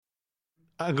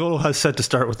Angolo has said to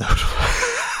start without.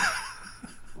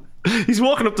 He's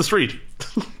walking up the street,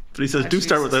 but he says, "Do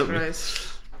start without me."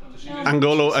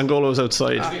 Angolo's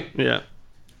outside. Yeah.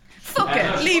 Fuck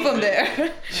it, leave him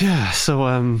there. Yeah. So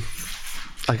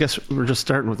I guess we're just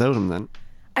starting without him then.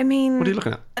 I mean, what are you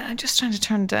looking at? I'm just trying to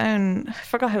turn down. I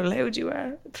forgot how loud you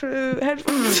are through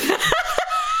headphones.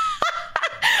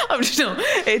 No,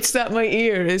 it's that my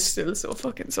ear is still so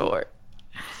fucking sore.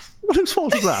 What whose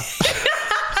fault is that?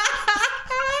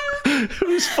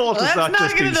 Whose fault is that,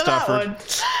 Justine Stafford?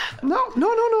 No,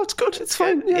 it's good. It's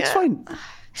fine. Yeah, it's fine.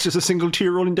 It's just a single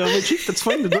tear rolling down my cheek. That's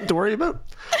fine. There's nothing to worry about.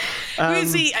 You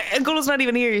see, Angolo's not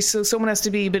even here, so someone has to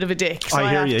be a bit of a dick. So I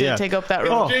hear have you, to take up that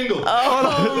role. Jingle.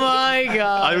 Oh my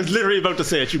god! I was literally about to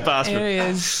say it, you bastard. Here he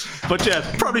is. But yeah,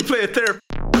 probably play it there.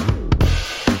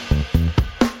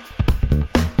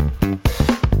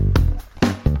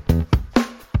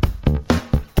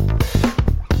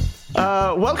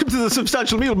 Welcome to the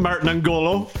Substantial Meal, Martin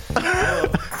Angolo.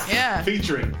 Yeah.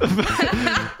 Featuring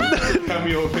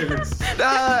cameo appearance.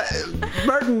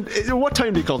 Martin, what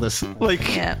time do you call this?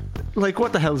 Like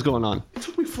what the hell's going on? It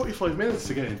took me 45 minutes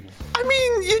to get in here. I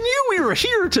mean, you knew we were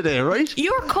here today, right?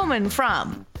 You're coming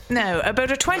from now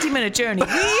about a 20-minute journey. We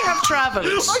have travelled.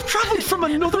 I've travelled from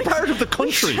another part of the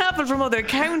country. We've travelled from other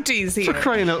counties here. For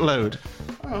crying out loud.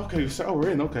 Oh, okay. So we're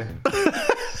in. Okay.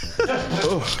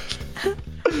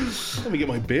 Let me get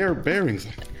my bearings.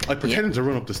 I pretended to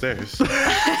run up the stairs.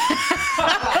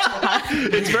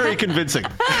 It's very convincing.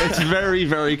 It's very,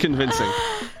 very convincing.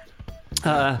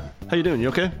 How you doing? You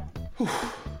okay?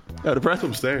 Out of breath?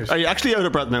 Upstairs. Are you actually out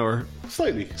of breath now, or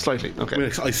Slightly. Okay. I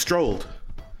mean, I strolled.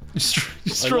 You I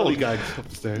strolled. lollygagged up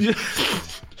the stairs. Yeah.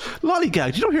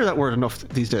 Lollygag. You don't hear that word enough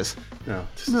these days. No.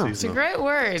 It's a great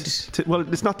word. Well,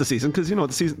 it's not the season because the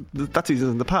season that season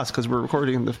is in the past because we're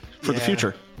recording for the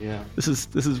future. Yeah. This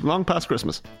is long past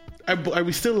Christmas. Are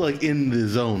we still like in the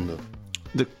zone though?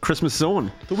 The Christmas zone.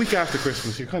 The week after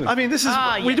Christmas, you're kind of. I mean, this is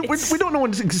we don't know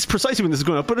when precisely when this is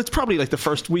going up, but it's probably like the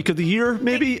first week of the year,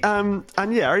 maybe. And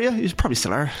yeah, are you? You probably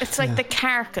still are. It's like the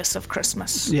carcass of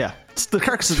Christmas. Yeah, it's the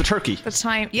carcass of the turkey. The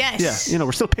time, yes. Yeah,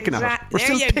 we're still picking at it. We're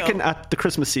still picking at the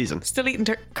Christmas season. Still eating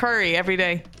curry every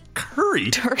day.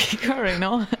 Curry? Turkey curry,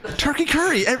 no. Turkey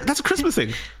curry. That's a Christmas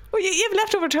thing. Well, you have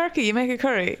leftover turkey. You make a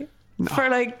curry. For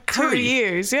like curry. 2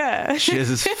 years, yeah.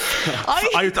 Jesus.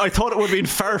 I thought it would have been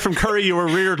far from curry you were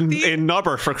reared in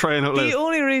Nobber, for crying out loud. The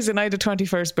only reason I had a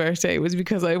 21st birthday was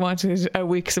because I wanted a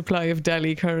week's supply of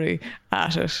deli curry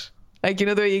at it. Like,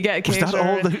 the way you get a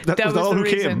caterer. Was that all? Was all who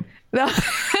came?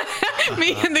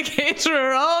 Me and the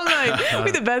caterer all night. We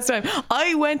had the best time.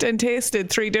 I went and tasted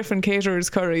 3 different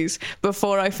caterers' curries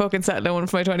before I fucking sat down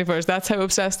for my 21st. That's how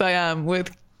obsessed I am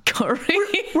with curry.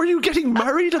 Were you getting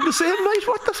married on the same night?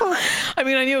 What the fuck? I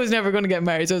mean, I knew I was never going to get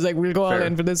married, so I was like, we'll go all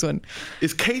in for this one.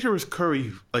 Is caterer's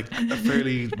curry like a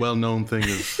fairly well-known thing?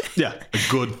 As a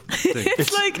good thing?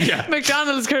 It's like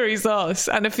McDonald's curry sauce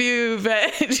and a few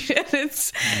veg.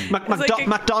 It's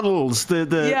McDonald's.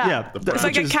 It's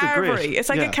like a carvery. It's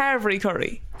like a carvery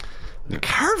curry. A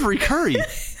carvery curry.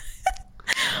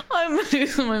 I'm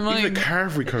losing my mind. Even a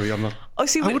carvery curry, I'm not. Oh,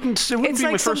 see, it wouldn't it's be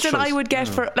like my first something choice. I would get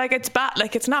for like it's bad,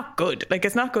 like it's not good, like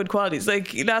it's not good quality. It's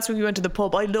like last week we went to the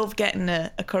pub. I love getting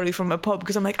a curry from a pub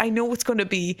because I'm like, I know it's going to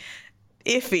be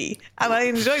iffy, and I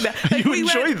enjoyed that. Like, you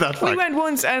enjoyed that fact. We went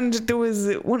once, and there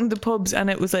was one of the pubs, and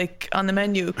it was like on the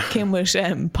menu came with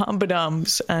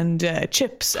pompadums and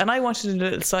chips, and I wanted a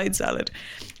little side salad.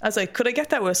 I was like, could I get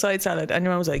that with a side salad? And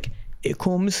your man was like, it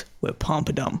comes with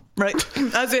pompadum, right?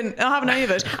 As in, not having any of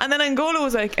it. And then Angolo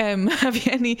was like, have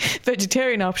you any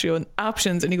vegetarian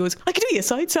options? And he goes, I could do you a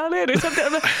side salad or something.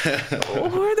 I'm like,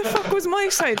 where the fuck was my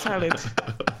side salad?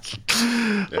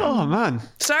 Oh man,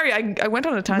 sorry, I went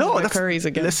on a tangent about curries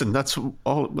again. Listen, that's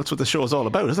what the show is all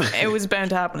about, isn't it? It was bound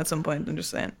to happen at some point, I'm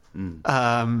just saying.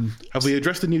 Have we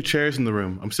addressed the new chairs in the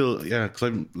room? I'm still, because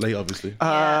I'm late, obviously.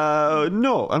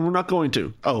 No, and we're not going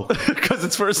to. Oh, because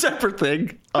it's for a separate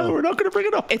thing. Oh, we're not going to bring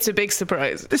it up. It's a big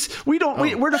surprise. We're not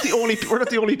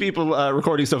the only people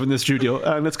recording stuff in this studio,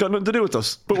 and it's got nothing to do with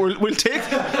us. But we'll take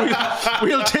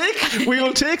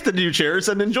the new chairs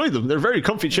and enjoy them. They're very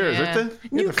comfy chairs, aren't they?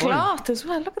 New cloth as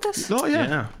well. Look at this. Oh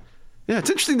yeah. Yeah,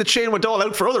 it's interesting the chain went all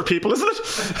out for other people, isn't it?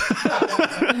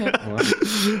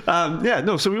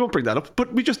 So we won't bring that up,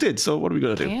 but we just did, so what are we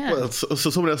going to do? Yeah. Well, so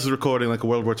someone else is recording like a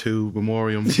World War II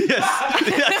memoriam.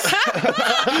 Yes.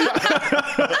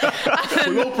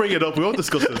 We won't bring it up, we won't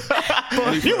discuss it.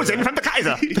 Music from the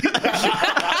Kaiser.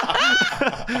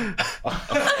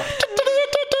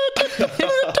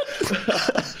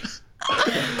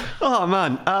 Oh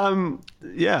man,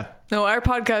 No, our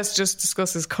podcast just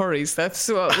discusses curries. That's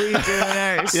what we do in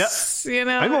ours. Yeah. You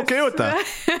know, I'm okay with that.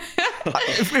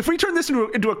 If we turn this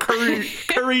into a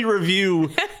curry review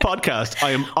podcast,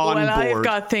 I am on board. I've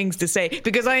got things to say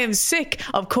because I am sick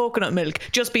of coconut milk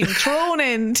just being thrown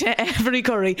into every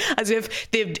curry as if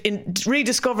they've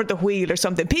rediscovered the wheel or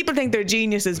something. People think they're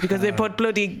geniuses because they put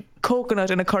bloody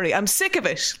coconut in a curry. I'm sick of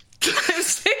it. I'm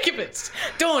sick of it.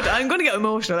 Don't. I'm going to get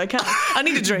emotional. I can't. I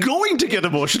need a drink. Going to get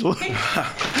emotional.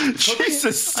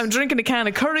 Jesus. I'm drinking a can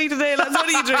of curry today, lads. What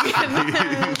are you drinking?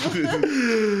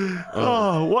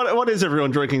 What is everyone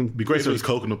drinking? Be great if it was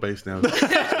coconut based now.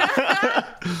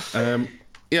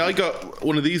 Yeah, I got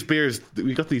one of these beers.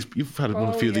 We got these. You've had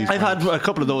a few of these. I've had a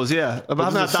couple of those. Yeah, I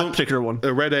haven't had that particular one.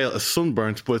 A red ale, a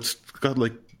sunburnt, but it's got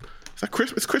like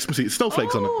it's Christmassy. It's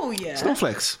snowflakes on it. Oh yeah,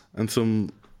 snowflakes and some.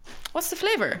 What's the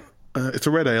flavour? It's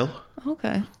a red ale.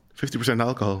 Okay. 50%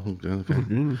 alcohol.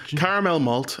 Okay. Caramel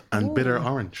malt and bitter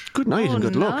orange. Good night and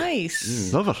good luck.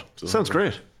 Nice. Love it. Sounds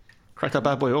great. Crack that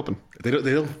bad boy open. They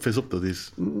don't fizz up though.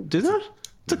 These do that?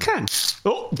 It's a can.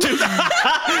 Oh, do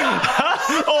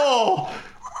that. Oh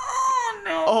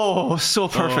no. Oh, so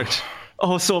perfect.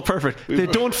 Oh, so perfect. They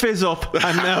don't fizz up,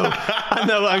 and now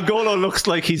Angolo looks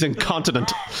like he's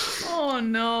incontinent. Oh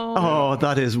no. Oh,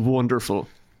 that is wonderful.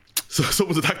 So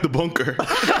someone's attacked the bunker.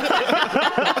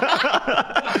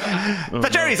 The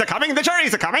cherries are coming. The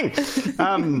cherries are coming.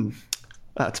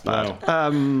 That's bad.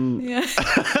 Wow. Yeah.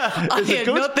 I had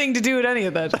nothing to do with any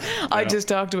of that. I just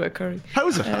talked about curry. How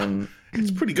is it?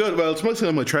 It's pretty good. Well, it's mostly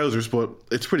on my trousers, but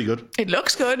it's pretty good. It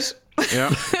looks good.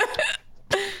 Yeah.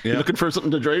 You looking for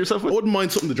something to dry yourself with? I wouldn't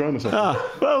mind something to dry myself with.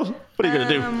 Well, what are you going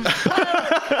to do?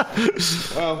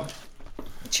 Well,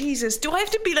 Jesus, do I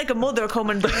have to be like a mother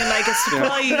coming bringing like a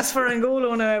surprise for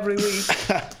Angolo now every week?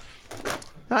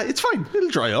 It's fine. It'll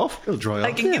dry off.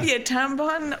 I can give you a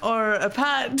tampon or a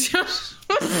pad.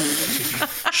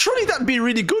 Surely that'd be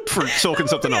really good for soaking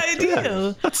something up. Ideal.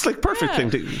 Yeah. That's like perfect thing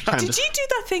to hand. Did you do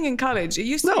that thing in college? It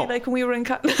used to be like when we were in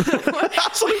college.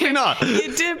 Absolutely not.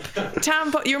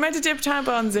 You were meant to dip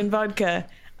tampons in vodka,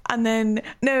 and then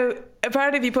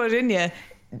apparently if you put it in you,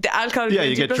 the alcohol. Yeah,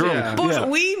 you get drunk. Yeah. But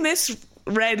we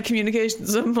misread communication at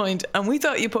some point, and we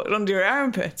thought you put it under your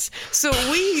armpits. So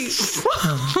we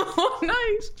one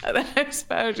night at a house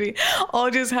party all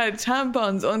just had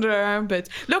tampons under our armpits,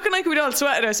 looking like we'd all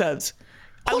sweated ourselves.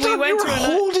 And you were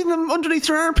holding them underneath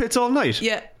your armpits all night?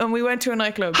 Yeah, and we went to a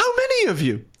nightclub. How many of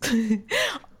you?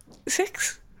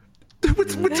 6.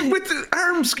 With the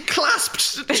arms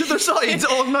clasped to their sides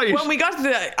all night. When we got to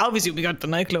the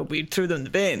nightclub, we threw them in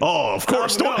the bin. Oh, of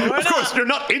course. Of course, you're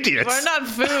not idiots. We're not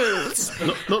fools.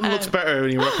 Nothing looks better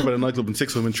when you walk about a nightclub and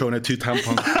 6 women throwing out 2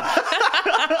 tampons.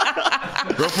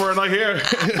 Rough for a night here.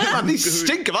 Man, these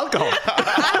stink of alcohol.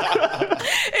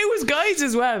 It was guys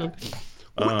as well.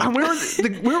 And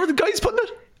where were the guys putting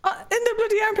it? In the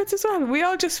bloody armpits as well. We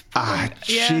all just...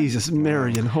 Jesus,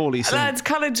 Mary and Holy Saint. Lads,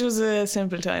 college was a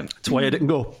simple time. That's why I didn't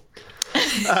go.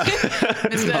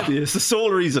 It's the sole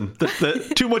reason.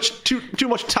 Too much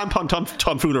tampon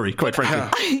tomfoolery, quite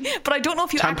frankly. But I don't know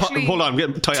if you actually... Hold on,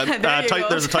 there's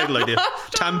a title idea.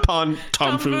 Tampon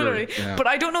tomfoolery. Yeah. But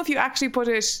I don't know if you actually put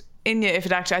it in you, if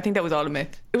it actually... I think that was all a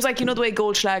myth. It was like, the way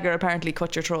Goldschlager apparently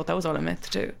cut your throat. That was all a myth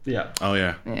too. Yeah. Oh,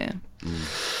 yeah. Yeah.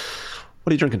 What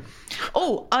are you drinking?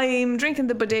 Oh, I'm drinking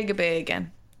the Bodega Bay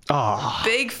again. Oh.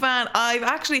 Big fan.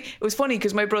 It was funny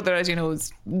because my brother, as you know,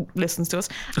 listens to us.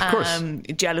 Of course.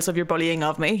 Jealous of your bullying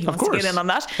of me. He wants to get in on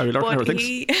that. But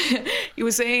he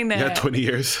was saying... Yeah, 20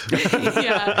 years.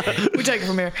 Yeah, we take it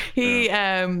from here. He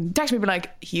texted me being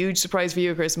like, huge surprise for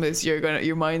you, Christmas.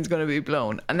 Your mind's going to be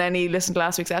blown. And then he listened to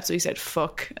last week's episode. He said,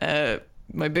 fuck,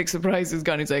 my big surprise is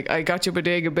gone. He's like, I got you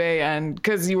Bodega Bay, and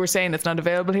because you were saying it's not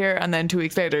available here, and then 2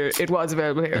 weeks later it was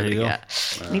available here. There you go.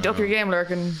 Need to up your game,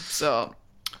 Lurkin. So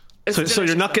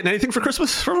you're not getting anything for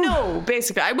Christmas from him? No,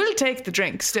 basically I will take the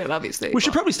drink still, obviously. We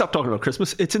should probably stop talking about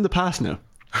Christmas. It's in the past now.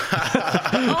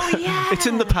 Oh yeah, it's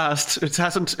in the past. It's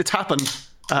happened.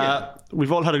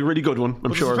 We've all had a really good one,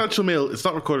 I'm sure. It's a special meal. It's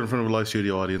not recorded in front of a live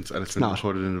studio audience, and it's not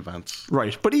recorded in advance.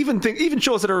 Right, but even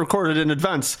shows that are recorded in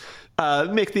advance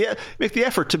make the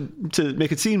effort to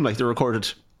make it seem like they're recorded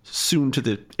soon to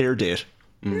the air date.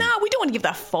 No, we don't want to give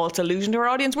that false illusion to our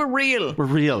audience. We're real.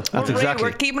 That's exactly.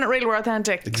 We're keeping it real. We're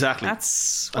authentic. Exactly. I'm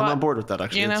on board with that,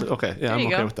 actually. Okay, yeah, I'm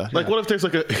okay with that. Like, what if there's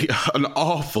like an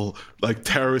awful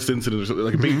terrorist incident, or something,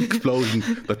 like a big explosion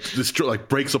that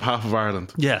breaks up half of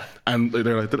Ireland? Yeah, and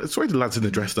they're like, sorry, the lads didn't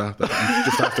address that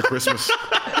just after Christmas.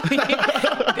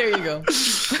 There you go.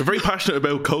 They're very passionate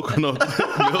about coconut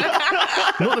milk.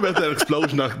 Not about that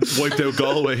explosion that wiped out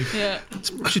Galway. Yeah.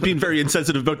 She's been very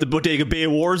insensitive about the Bodega Bay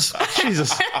Wars.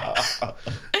 Jesus.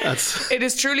 It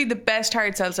is truly the best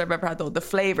hard seltzer I've ever had, though. The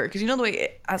flavour, because you know the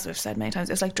way, as I've said many times,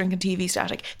 it's like drinking TV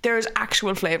static. There is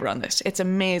actual flavour on this. It's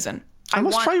amazing. I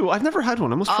must try one. I've never had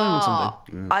one. I must try one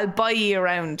someday. I'll buy you a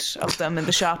round of them in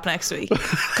the shop next week,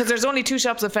 because there's only 2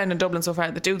 shops I've found in Dublin so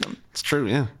far that do them. It's true,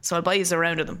 yeah. So I'll buy you a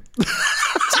round of them.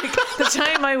 Like the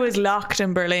time I was locked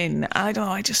in Berlin, I don't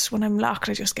know, when I'm locked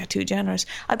I just get too generous.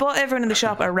 I bought everyone in the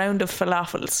shop a round of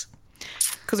falafels,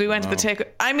 because we went to the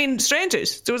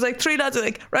strangers. There was like 3 lads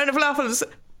like, round of falafels.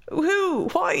 Who?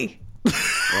 Why?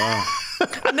 Wow.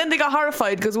 And then they got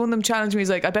horrified because one of them challenged me. He's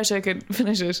like, I bet you I could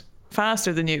finish it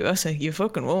faster than you. I was like, you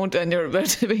fucking won't, and you're about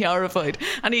to be horrified.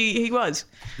 And he was.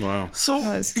 Wow.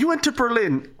 So you went to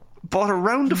Berlin, bought a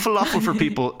round of falafel for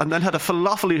people, and then had a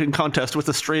falafel eating contest with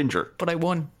a stranger. But I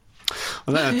won.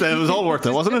 Well, that was all worth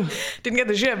it, wasn't it? Didn't get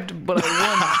the shift, but I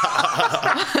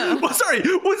won. Well, sorry,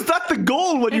 was that the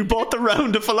goal when you bought the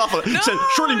round of falafel? You said,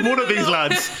 surely one of these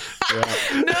lads. Yeah.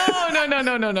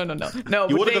 No.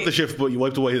 You would have got the shift, but you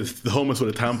wiped away the hummus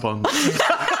with a tampon.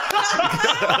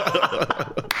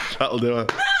 That'll do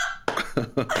it.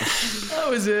 That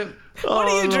was it. What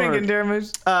are you drinking,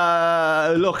 Dermot?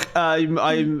 Look,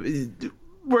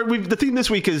 the theme this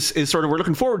week is sort of, we're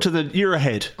looking forward to the year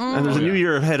ahead, and there's a new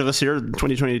year ahead of us here,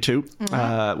 2022.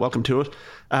 Welcome to it.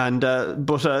 And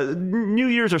but New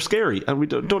Year's are scary, and we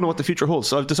don't know what the future holds.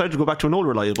 So I've decided to go back to an old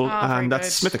reliable, and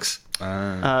that's Smithwick's.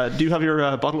 Do you have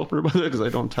your bottle opener, by the way? Because I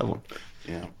don't have one.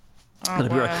 Yeah. Oh,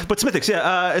 wow. Right. But Smithwick's,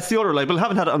 it's the old reliable.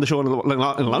 Haven't had it on the show in a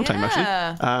long time,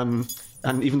 actually.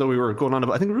 And even though we were going on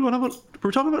about, I think we were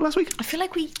talking about it last week. I feel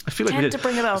like we did. tend to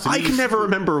bring it up. I can never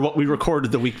remember what we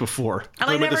recorded the week before. And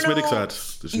I never the Smithwick's ad.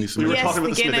 We were talking about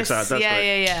the Smithwick's ad. That's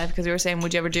right. Yeah. Because we were saying,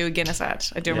 would you ever do a Guinness ad?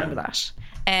 I do remember that.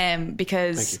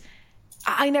 Because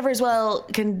I never as well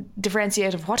can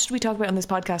differentiate of what should we talk about on this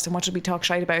podcast and what should we talk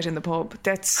shite about in the pub.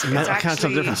 I can't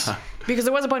tell the difference. Because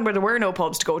there was a point where there were no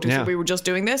pubs to go to, so we were just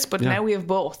doing this, but now we have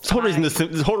both. The whole reason this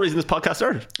podcast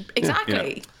started.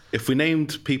 Exactly. Yeah. If we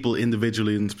named people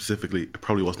individually and specifically, it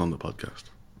probably wasn't on the podcast.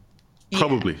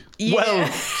 Probably. Yeah. Well,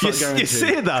 you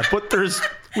say that, but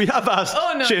we have asked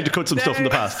Shane to cut some stuff in the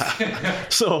past.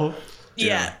 So,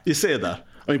 you say that.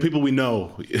 I mean, people we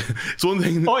know. It's one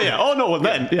thing. Oh, yeah. Oh, no. Well,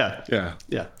 then, yeah.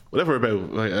 Whatever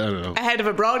about, I don't know. Head of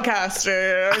a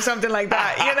broadcaster or something like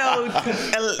that.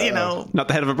 You know. Not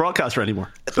the head of a broadcaster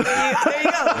anymore. There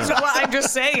you go. So what I'm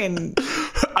just saying.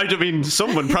 I mean,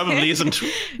 someone probably isn't.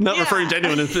 Not referring to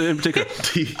anyone in particular.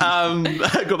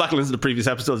 Go back and listen to previous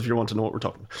episodes if you want to know what we're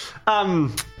talking about.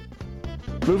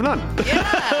 Moving on.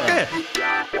 Yeah. Okay.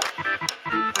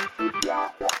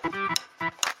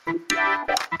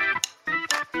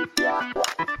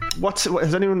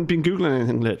 Has anyone been Googling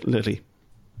anything lately?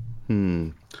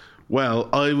 Well,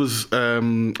 I was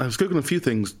Googling a few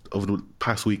things over the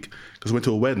past week because I went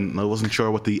to a wedding and I wasn't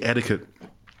sure what the etiquette.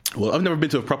 Well, I've never been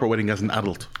to a proper wedding as an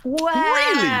adult. Wow.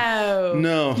 Really?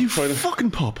 No. You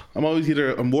fucking pop. I'm always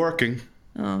either working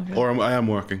or I am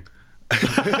working.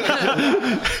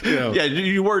 Yeah,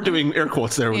 you were doing air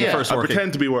quotes there when you first working. I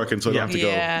pretend to be working so I don't have to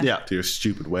go to your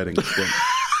stupid weddings. But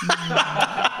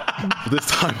this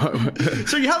time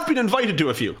So you have been invited to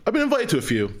a few? I've been invited to a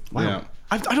few. Wow. Yeah.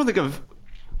 I don't think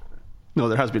No,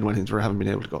 there has been weddings where I haven't been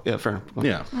able to go. Yeah, fair enough.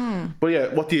 Yeah. But yeah,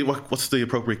 what's the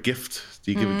appropriate gift?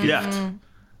 Do you give a gift? Yeah.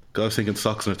 I was thinking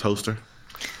socks and a toaster.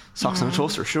 Socks and a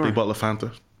toaster, sure. Big bottle of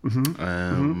Fanta.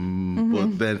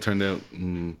 But then it turned out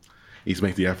he's to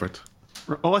make the effort.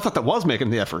 Oh, I thought that was making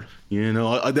the effort. You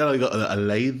know, then I got a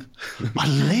lathe. A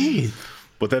lathe?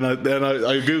 But then I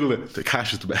Googled it. The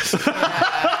cash is the best.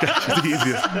 Cash is the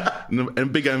easiest. And a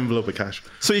big envelope of cash.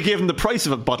 So you gave him the price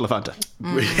of a bottle of Fanta?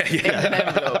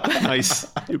 Yeah. Nice.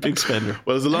 You big spender.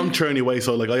 Well, it's a long journey away,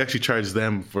 so I actually charged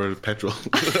them for petrol.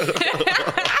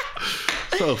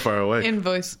 So far away.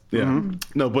 Invoice. Yeah.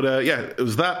 No, but it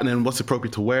was that, and then what's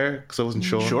appropriate to wear, because I wasn't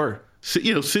sure. Sure. Suit,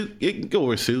 you can go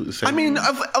wear a suit. I mean,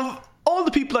 of all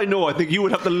the people I know, I think you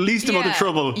would have the least amount of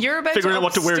trouble figuring out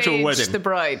what to wear to a wedding. The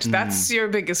bride. That's your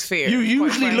biggest fear. You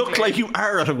usually look like you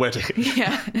are at a wedding.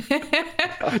 Yeah.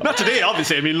 Not today,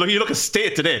 obviously. I mean, you look a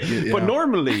state today. But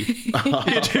normally,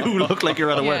 you do look like you're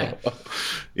at a wedding.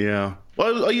 Yeah.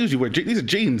 Well, I usually wear these are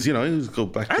jeans, I always go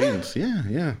black jeans.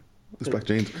 Yeah. It's black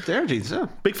jeans. They're jeans, yeah.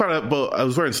 Big fan but I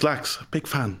was wearing slacks. Big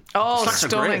fan. Oh, slacks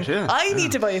stunning. are great, yeah. I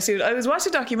need to buy a suit. I was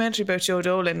watching a documentary about Joe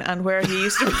Dolan and where he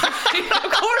used to buy.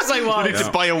 Of course I was. You need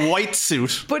to buy a white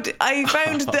suit. But I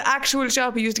found the actual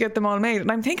shop he used to get them all made,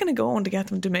 and I'm thinking of going to get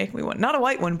them to make me one. Not a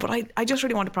white one, but I just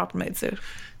really want a proper made suit.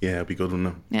 Yeah, it'd be good one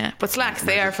now. Yeah, but slacks,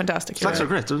 they are fantastic. Slacks are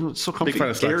great. They're so comfy. Big fan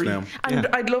of slacks now. And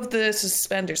I'd love the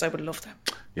suspenders. I would love them.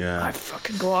 Yeah. I'd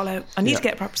fucking go all out. I need to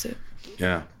get a proper suit.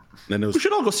 Yeah. Then there was We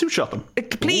should all go suit shopping.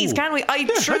 Please, can we? I'd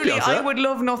be on for I that. would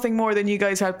love nothing more than you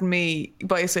guys helping me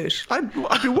buy a suit. I'd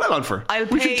be well on for. I'll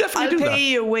We should pay definitely do that.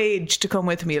 you a wage to come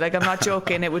with me. Like, I'm not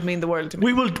joking. It would mean the world to me.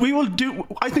 We will do.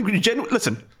 I think we genuinely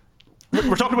listen.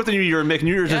 We're talking about the new year and making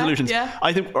New Year's resolutions. yeah.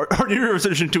 I think our New Year's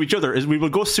resolution to each other is we will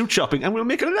go suit shopping and we'll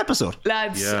make it an episode.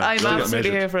 Lads, Yeah, I'm we'll get absolutely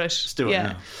measured. here for it. do it,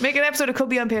 yeah. Make an episode. It could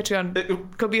be on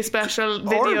Patreon. Could be a special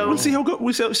video. Or we'll see how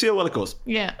see how well it goes.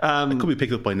 Yeah. it could be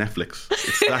picked up by Netflix.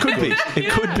 It's that Could be. good. It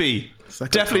could be. that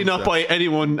good Definitely not concept. by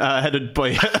anyone headed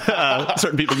by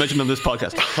certain people mentioned on this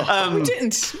podcast. We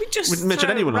didn't. We just We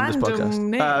mentioned anyone on this random podcast.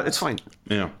 names. It's fine.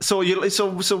 Yeah. So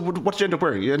what did you end up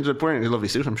wearing? You ended up wearing a lovely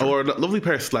suit, I'm I sure. wore a lovely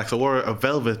pair of slacks. I wore a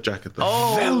velvet jacket.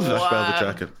 Oh, velvet wow.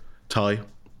 jacket. Tie.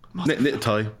 Knit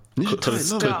tie. Cut tie,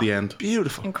 it love at the end.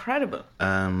 Beautiful. Incredible.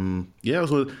 Yeah, it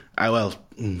was with. I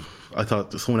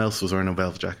thought someone else was wearing a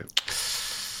velvet jacket.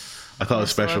 I thought it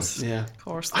was special. Yeah. Of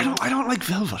course. I don't like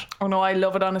velvet. Oh no, I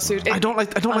love it on a suit. I don't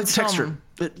like the on texture. some.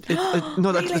 The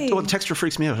Really? texture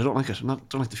freaks me out. I don't like it. I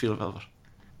don't like the feel of velvet.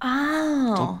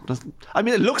 Oh. I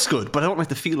mean, it looks good, but I don't like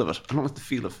the feel of it. I don't like the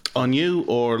feel of. On you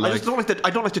or I like just don't like that. I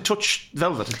don't like to touch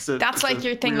velvet. That's like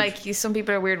your thing. Like some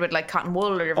people are weird with like cotton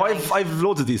wool or Oh, everything. I've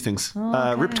loads of these things.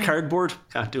 Ripped cardboard,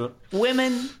 can't do it.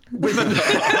 Women.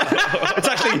 It's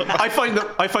actually I find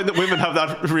that women have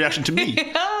that reaction to me.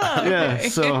 Yeah,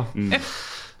 so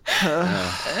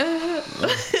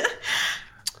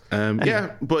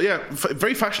but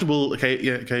very fashionable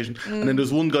occasion. And then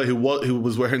there's one guy who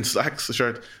was wearing slacks, a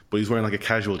shirt, but he's wearing like a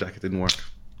casual jacket. Didn't work.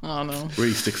 Oh no.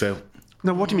 Really sticks out.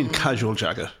 now what do you mean casual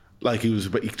jacket? Like he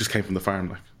just came from the farm.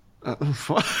 Like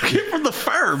From the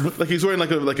farm. like he's wearing like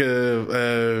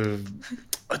a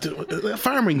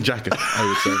farming jacket. I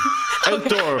would say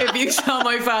outdoor. If you saw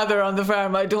my father on the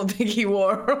farm, I don't think he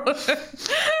wore.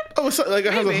 Oh, it's like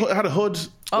I Maybe. had a hood.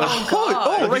 Oh,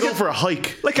 God. Like you go for a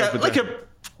hike. Like a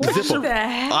What zipper. the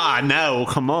heck? No,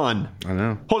 come on. I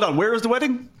know. Hold on, where was the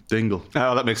wedding? Dingle.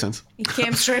 Oh, that makes sense. He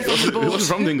came straight from the It wasn't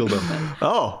boat. from Dingle though.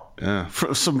 Oh, Yeah.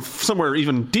 somewhere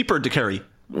even deeper to Kerry.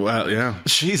 Well, yeah.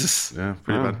 Jesus. Yeah,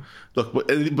 pretty Oh. bad. Look, but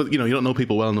you don't know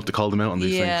people well enough to call them out on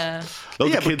these Yeah. things.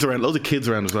 Loads of kids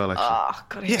around as well. Actually, Oh,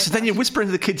 God, I Yeah, hate so then you whisper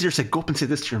into the kids' ear, say, "Go up and say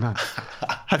this to your man."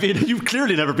 Have you? You've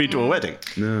clearly never been to a wedding.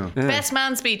 no. that. Best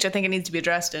man speech, I think it needs to be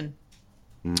addressed in.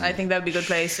 I think that would be a good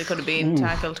place. It could have been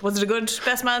tackled. Was it a good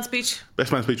best man speech?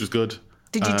 Best man speech was good.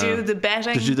 Did you do the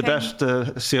betting? Did you do the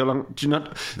thing? bet? See how long? Do you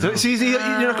not? See, you're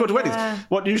not going to weddings. yeah.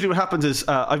 What happens is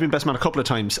I've been best man a couple of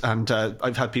times, and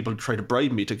I've had people try to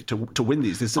bribe me to win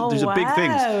these. These are big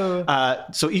things.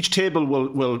 So each table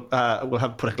will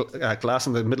have put a glass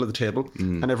in the middle of the table,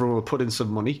 and everyone will put in some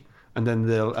money, and then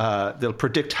they'll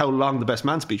predict how long the best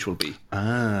man speech will be,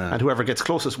 and whoever gets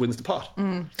closest wins the pot.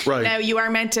 Right. Now you are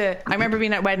meant to. I remember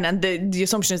being at a wedding, and the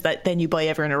assumption is that then you buy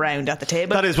everyone around at the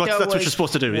table. That's what There you're was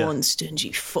supposed to do, yeah. One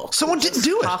stingy fuck. Someone who didn't just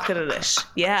do it. Pocketed it.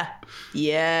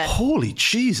 Yeah. Holy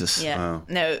Jesus! Yeah. Wow.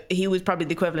 No, he was probably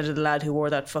the equivalent of the lad who wore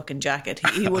that fucking jacket.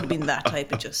 He would have been that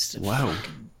type of just. Wow.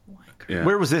 fucking wanker. Yeah.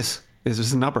 Where was this? Is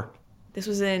this in Nubber? This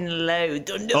was in Loud.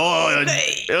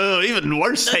 Even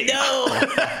worse. No.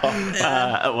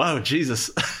 Wow, Jesus.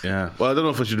 Yeah. Well, I don't know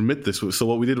if I should admit this. So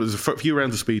what we did was a few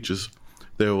rounds of speeches.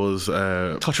 There was.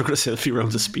 I thought you were going to say a few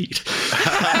rounds of speed.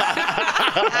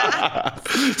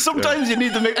 Sometimes you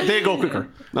need to make they go quicker.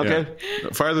 Okay. Yeah.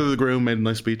 Father of the groom made a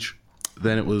nice speech.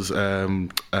 Then it was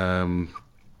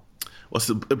what's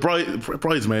the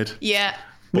bridesmaid? Yeah.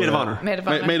 Maid of honor. Maid of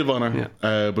honor. Maid of honor.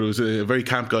 Yeah. But it was a very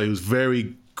camp guy who was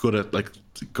very good at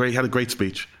had a great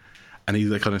speech, and he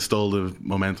kind of stole the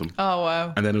momentum. Oh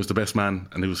wow. And then it was the best man,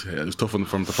 and it was tough for him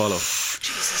to follow.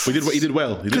 But he did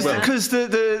well. He did well. Because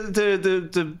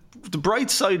the bride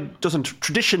side doesn't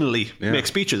traditionally make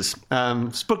speeches,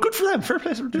 but good for them. Fair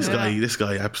play to do that. This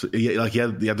guy, absolutely, he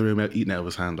had the room eating out of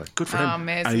his hand. Like, Good for him.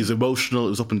 Amazing. and he's emotional. It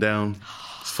was up and down.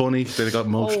 It's funny. Then it got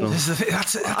emotional.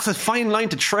 That's a fine line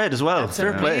to tread as well.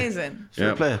 Fair play. Amazing.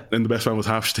 Fair play. Then the best man was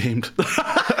half steamed.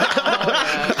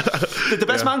 Did the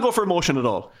best man go for emotion at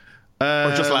all,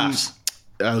 or just laughs?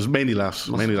 It was mainly laughs.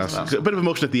 Mainly laughs. laughs. A bit of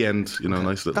emotion at the end.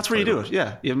 Nice little. That's where you do fight. it.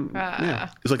 Yeah. Yeah.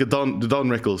 It's like the Don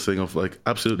Rickles thing of like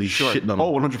absolutely shitting on him.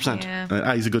 Oh, 100%.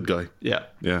 Yeah. He's a good guy. Yeah.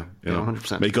 Yeah,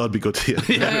 100%. May God be good to you.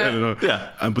 I don't know. Yeah.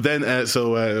 But then,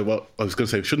 what I was going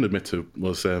to say, we shouldn't admit to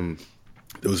was there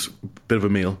was a bit of a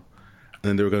meal, and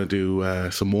then they were going to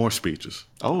do some more speeches.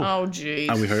 Oh jeez.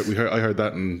 And I heard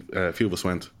that, and a few of us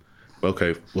went, well,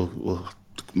 okay, we'll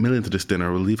mill into this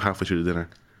dinner. We'll leave halfway through the dinner.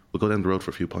 We'll go down the road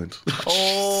for a few pints.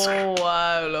 Oh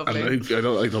wow, lovely. And I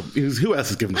don't, who else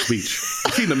is giving the speech?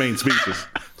 I've seen the main speeches.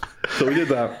 So we did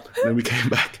that, and then we came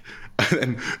back, And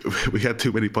then we had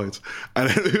too many pints. And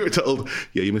then we were told,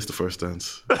 yeah, you missed the first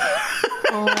dance.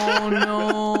 Oh,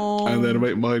 no. And then a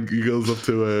mate of mine, he goes up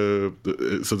to,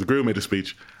 so the groom made a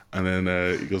speech. And then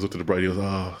he goes up to the bride. He goes,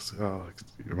 "Oh,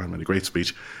 your man made a great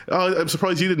speech. Oh, I'm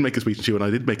surprised you didn't make a speech." And she went, "I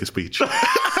did make a speech." Oh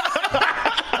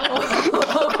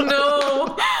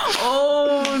no!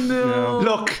 Oh no!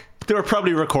 Look, they were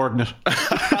probably recording it.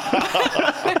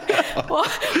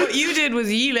 What you did was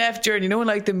you left during, when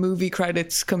like the movie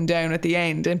credits come down at the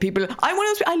end and people,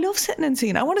 I love sitting and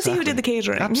seeing. I want to see who did the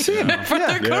catering for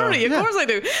their curry. Of course I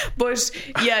do. But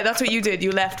yeah, that's what you did.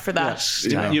 You left for that.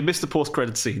 Yeah. You missed the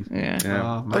post-credit scene. Yeah.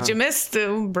 Yeah. But you missed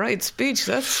the bride's speech.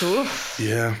 That's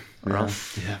Yeah. But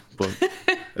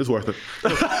it's worth it.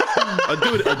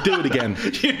 I'd do it again.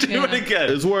 You do it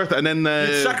again. It's worth it. And then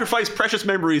sacrifice precious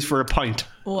memories for a pint.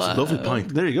 wow. It's a lovely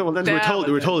pint. There you go. Well, then We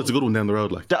were told it's a good one down the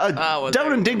road. Like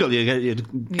down in Dingle, you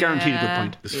guaranteed a good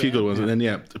pint. there's a few good ones, and then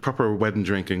a proper wedding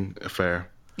drinking affair.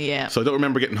 Yeah. So I don't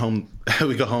remember getting home.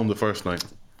 We got home the first night.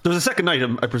 There was a second night,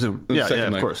 I presume. Yeah, Second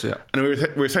of night. course, yeah. And we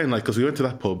were saying, like, because we went to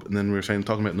that pub, and then we were talking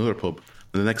about another pub,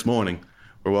 and the next morning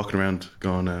we're walking around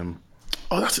going,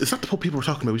 is that the pub people were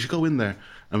talking about? We should go in there.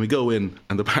 And we go in,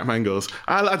 and the barman goes,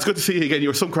 lads, good to see you again. You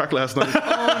were some crack last night.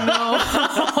 Oh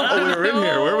no! We were in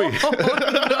here, were we?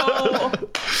 Oh, no.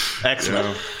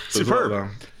 Excellent. So Superb.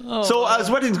 So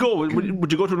as weddings go,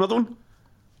 would you go to another one?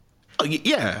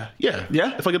 Yeah.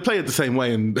 Yeah? If I could play it the same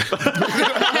way and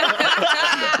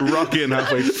rock in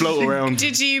halfway, float around.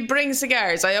 Did you bring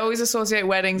cigars? I always associate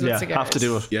weddings with cigars. Have to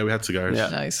do it. Yeah, we had cigars. Yeah.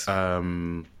 Nice.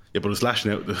 But it was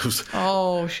lashing out. It was,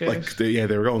 Oh shit! like, they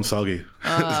were going soggy.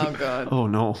 Oh god. Oh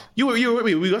no. You were with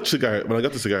me. We got cigar when I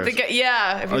got the cigars. If you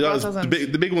I got got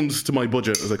the big ones to my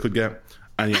budget as I could get,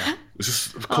 and it was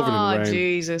just covered in rain.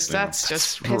 Jesus, that's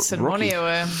just pissing rookie. money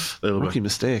away. A little Rookie bit,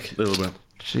 mistake. a little bit.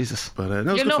 Jesus. But no, it was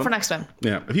You'll good know fun. for next time.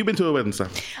 Yeah. Have you been to a wedding, Steph?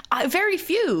 Very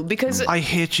few, because I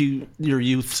hate your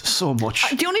youth so much.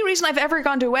 the only reason I've ever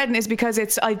gone to a wedding is because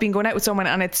I've been going out with someone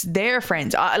and it's their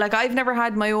friends. I've never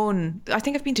had my own. I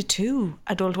think I've been to 2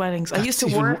 adult weddings. I used to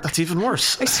work. That's even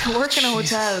worse. I used to work in a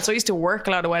hotel, so I used to work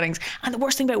a lot of weddings. And the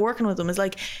worst thing about working with them is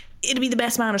like, it'd be the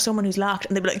best man or someone who's locked,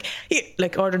 and they'd be like, "Here,"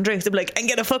 like ordering drinks. They'd be like, "And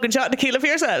get a fucking shot of tequila for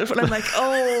yourself." And I'm like,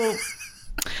 "Oh."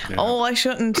 Yeah. Oh, I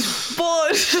shouldn't.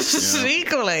 But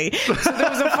equally, so there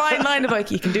was a fine line of like,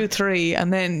 you can do 3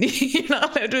 and then you're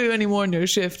not allowed to do any more in your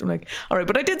shift. I'm like, all right,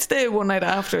 but I did stay one night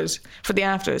afters for the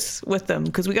afters with them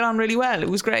because we got on really well. It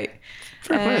was great.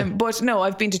 But no,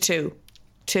 I've been to two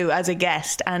as a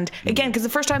guest, and again, because the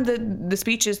first time the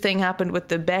speeches thing happened with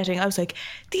the betting, I was like,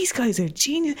 these guys are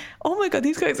genius. Oh my god,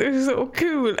 these guys are so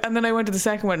cool. And then I went to the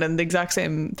second one and the exact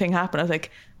same thing happened. I was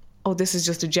like, oh, this is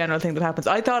just a general thing that happens.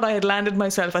 I thought I had landed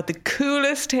myself at the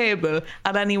coolest table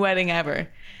at any wedding ever.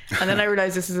 And then I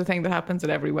realised this is a thing that happens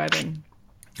at every wedding.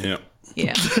 Yeah.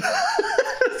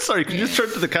 Sorry, can you just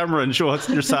turn to the camera and show us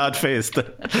your sad face?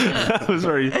 That was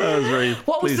very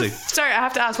pleasing. Sorry, I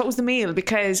have to ask, what was the meal?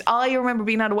 Because I remember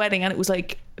being at a wedding and it was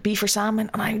like beef or salmon,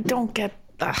 and I don't get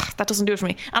that doesn't do it for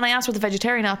me. And I asked what the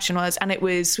vegetarian option was, and it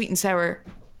was sweet and sour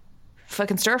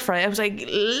fucking stir fry. I was like,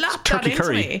 lap that into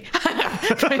curry. me.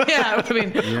 Yeah, I would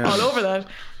have been all over that.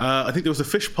 I think there was a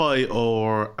fish pie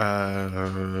or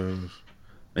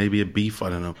maybe a beef. I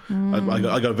don't know. I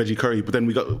got a veggie curry, but then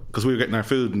because we were getting our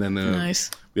food, and then nice.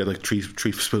 We had like three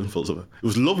spoonfuls of it. It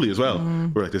was lovely as well. We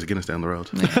were like, there's a Guinness down the road.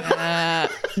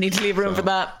 Need to leave room for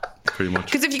that. Pretty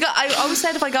much. Because I always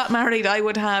said if I got married, I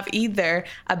would have either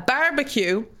a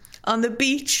barbecue on the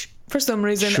beach for some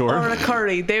reason, or a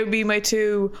curry. They would be my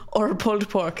 2, or a pulled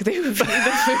pork. They would be the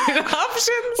food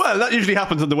options. Well, that usually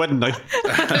happens on the wedding night.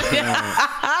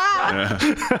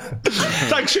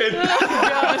 Thanks, Shane.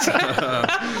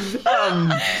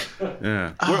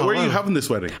 Yeah. Where are you having this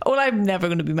wedding? Well, I'm never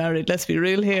going to be married. Let's be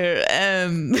real here.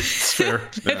 It's fair.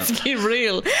 Let's be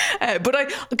real.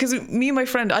 But because me and my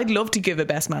friend, I'd love to give a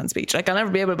best man speech. Like, I'll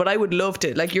never be able, but I would love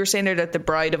to. Like, you're saying there that the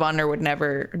maid of honor would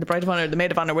never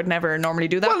normally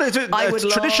do that. Well,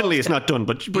 traditionally it's not done,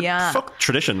 but fuck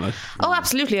tradition. Like. Oh,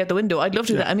 absolutely, out the window. I'd love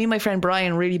to do that. And me and my friend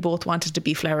Brian really both wanted to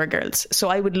be flower girls, so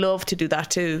I would love to do that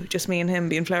too. Just me and him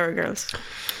being flower girls,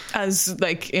 as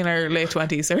like in our late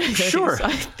 20s or 30s. Sure.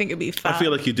 I think it'd be fab. I feel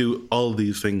like you do all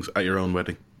these things at your own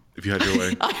wedding. If you had your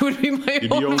way, I would be my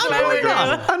own own flower girl.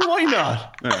 And why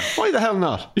not? Yeah. Why the hell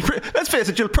not? Let's face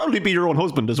it, you'll probably be your own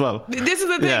husband as well. This is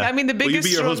the thing. Yeah. I mean, the biggest you'd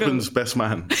be your husband's best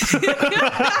man. Really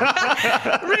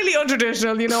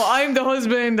untraditional, I'm the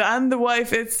husband and the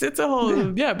wife. It's a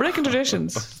whole breaking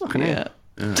traditions. Yeah.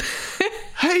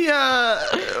 Hey,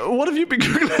 what have you been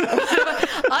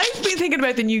Googling? I've been thinking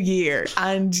about the new year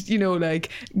and, like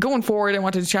going forward, I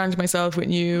wanted to challenge myself with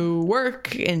new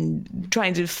work and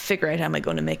trying to figure out how am I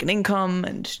going to make an income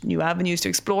and new avenues to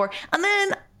explore. And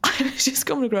then I was just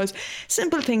coming across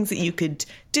simple things that you could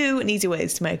do and easy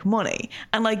ways to make money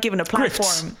and like given a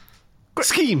platform.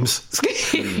 Schemes.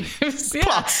 Yeah.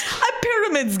 Plots. A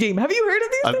pyramid scheme. Have you heard of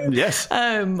these things? Yes.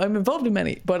 I'm involved in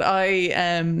many, but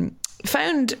I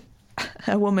found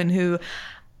a woman who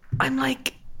I'm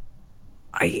like,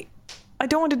 I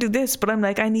don't want to do this, but I'm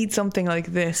like, I need something like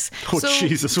this. Oh,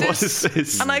 Jesus, what is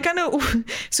this? And I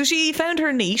so she found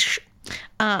her niche,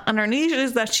 and her niche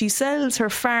is that she sells her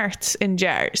farts in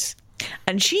jars.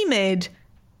 And she made,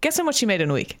 guess how much she made in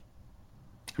a week?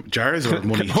 Jars or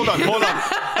money? Hold on.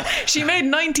 She made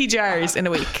 90 jars in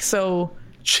a week. So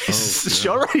Jesus, is she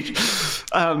all right?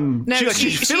 She she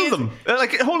filled is- them.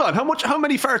 Hold on. How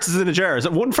many farts is in a jar? Is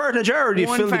it one fart in a jar, or do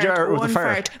you fill the jar with a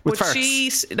fart? With But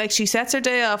farts? she sets her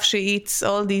day off. She eats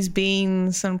all these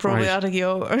beans and probiotic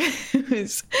yogurt.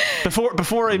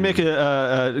 Before I make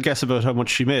a guess about how much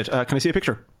she made, can I see a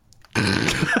picture?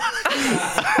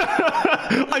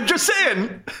 I'm just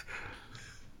saying.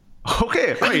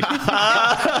 Okay, right.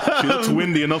 She looks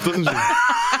windy enough, doesn't she?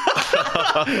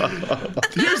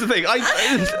 Here's the thing.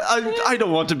 I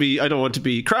don't want to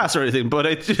be crass or anything, but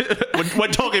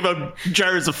when talking about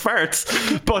jars of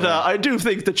farts, but I do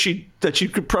think that she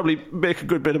could probably make a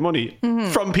good bit of money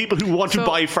from people who want to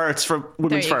buy farts from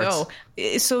women's There you farts.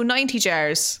 go. So 90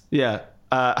 jars. Yeah.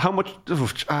 How much?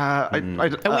 A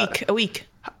week.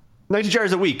 90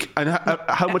 jars a week. And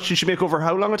how much did she make over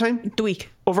how long a time? The week.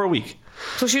 Over a week.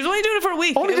 So she was only doing it for a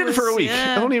week. Only did it for a week.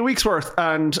 Yeah. Only a week's worth,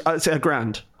 and I'd say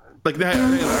 $1,000. Like that.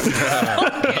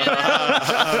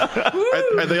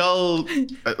 Are they all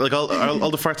like all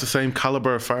the farts the same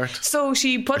caliber of fart? So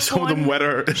she puts Some of them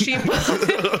wetter. She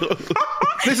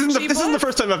This isn't the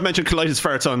first time I've mentioned colitis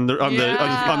farts on the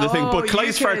thing, but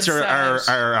colitis farts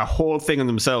are a whole thing in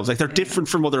themselves. Like they're different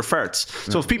from other farts.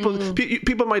 So if people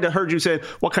might have heard you say,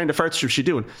 "What kind of farts is she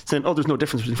doing?" Saying, "Oh, there's no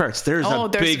difference between farts." There's a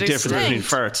big difference between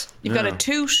farts. You've got a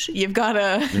toot. You've got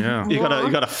a You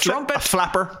got a trumpet. a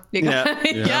flapper. You got,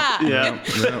 yeah.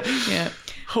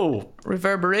 Oh,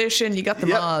 Reverberation. You got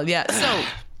them all. Yeah.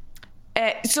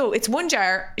 So it's one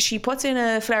jar. She puts in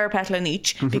a flower petal in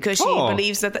each because she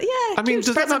believes that. I mean,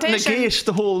 does that not negate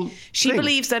the whole She thing?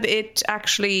 believes that it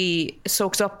actually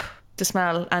soaks up the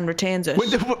smell and retains it.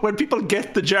 When people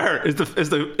get the jar, is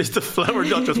the flower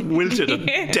not just wilted and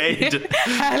dead?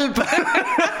 Help!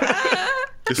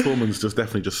 This woman's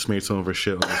definitely just smeared some of her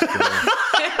shit on this floor.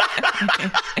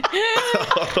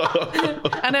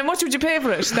 And how much would you pay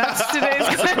for it? That's today's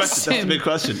question. That's a big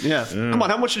question. Yeah. Come on,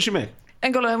 how much did she make?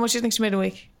 Angola, how much do you think she made a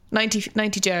week?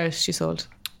 90 jars she sold.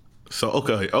 So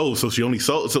okay. Oh, so she only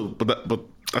sold. So, but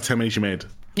that's how many she made.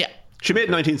 Yeah. She made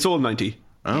 19, sold 90.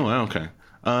 Oh, wow, okay.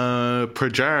 Per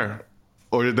jar,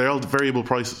 or are they all variable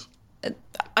prices?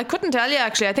 I couldn't tell you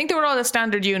actually. I think they were all a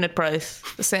standard unit price,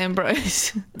 the same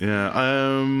price.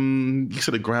 Yeah. You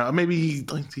said $1,000, maybe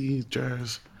 90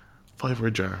 jars. $5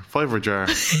 a jar. $5 a jar.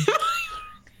 Send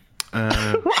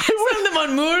them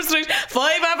on Moore Street. $5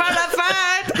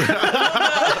 fat.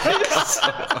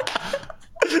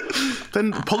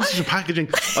 Then postage and packaging.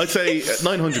 I'd say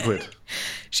 900 quid.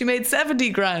 She made 70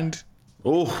 grand.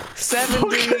 Oh, 70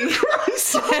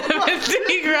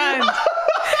 grand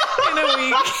in a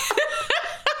week.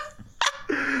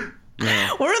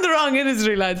 We're in the wrong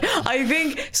industry, lads. I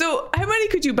think so. How many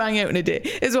could you bang out in a day?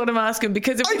 Is what I'm asking.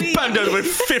 Because if I've banged out about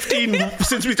 15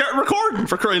 since we started recording,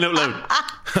 for crying out loud.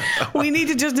 we need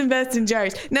to just invest in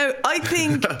jars. Now, I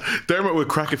think Dermot would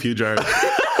crack a few jars.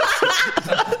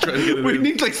 Trying to get it We in.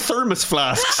 need like thermos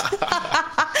flasks.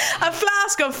 a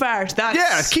flask of fart.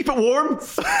 That's Keep it warm.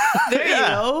 There you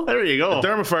go. There you go.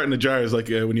 Dermot fart in the jar is like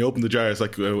when you open the jar, it's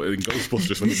like in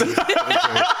Ghostbusters. When you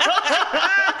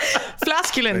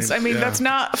Flasculence. I mean, that's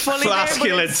not fully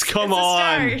Flasculence, come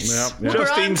on. We're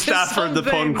Justine onto Stafford, the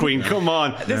pun something. queen. Come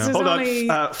on. This is Hold only-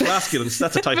 on. Flasculence.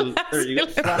 That's a title. There you go.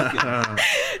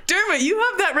 Dermot, you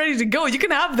have that ready to go. You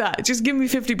can have that. Just give me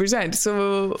 50%.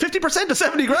 So 50% to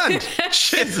 70 grand.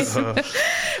 Jesus.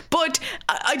 But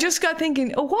I just got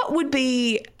thinking, what would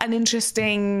be an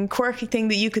interesting, quirky thing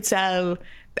that you could sell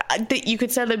that'd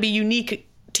be unique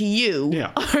to you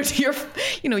or to your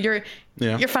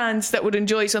fans that would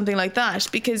enjoy something like that?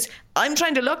 Because I'm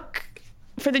trying to look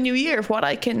for the new year of what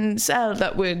I can sell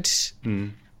that would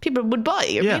people would buy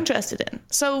or be interested in.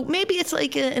 So maybe it's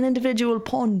like an individual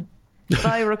pun that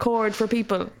I record for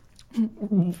people.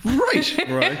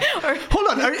 Right. Hold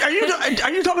on. Are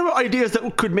you talking about ideas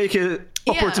that could make it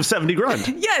upwards of 70 grand?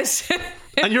 Yes.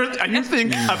 and you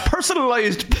think a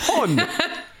personalised pun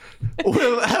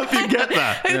will help you get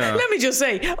that. Let me just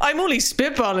say, I'm only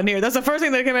spitballing here. That's the first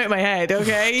thing that came out of my head,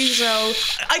 okay? So,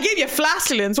 I gave you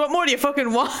flatulence. What more do you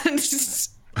fucking want?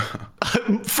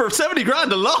 For 70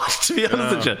 grand, a lot, to be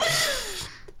honest with you.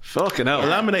 Fucking hell. A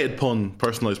laminated pun,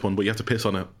 personalised pun, but you have to piss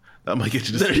on it. That might get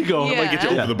you. There you go. That might get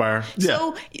you over the bar.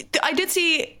 So I did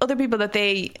see other people that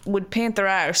they would paint their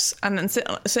arse and then sit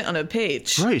on a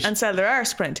page and sell their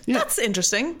arse print. Yeah. That's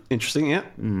interesting. Interesting, yeah.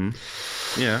 Mm.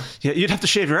 Yeah. Yeah, you'd have to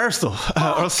shave your arse though,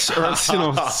 or else you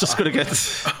know it's just going to get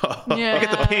get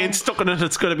the paint stuck in it.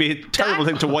 It's going to be a terrible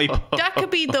thing to wipe. That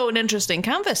could be though an interesting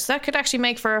canvas. That could actually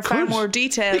make for a far more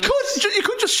detailed. You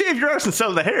could just shave your arse and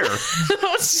sell the hair.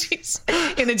 Oh jeez!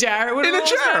 In a jar. In a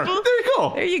jar. There you go.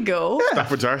 There you go. Yeah.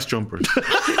 Stafford's arse jumpers.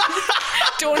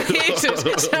 Don't hate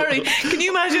it. Sorry. Can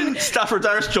you imagine? Stafford's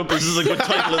arse jumpers is a good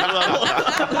title as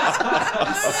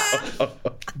well.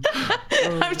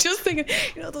 I'm just thinking,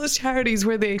 you know, those charities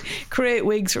where they create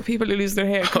wigs for people who lose their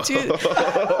hair. Could you? Hold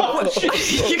on,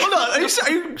 are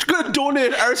you going to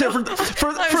donate arse hair for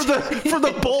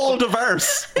the bald of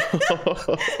arse?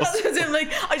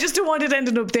 Like, I just don't want it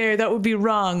ending up there. That would be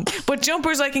wrong. But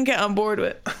jumpers, I can get on board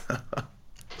with.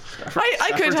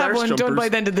 I could have one done by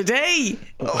the end of the day.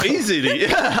 Oh, easily,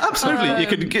 yeah, absolutely.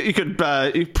 You could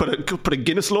put a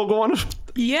Guinness logo on it.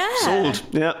 Yeah, sold.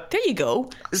 Yeah, there you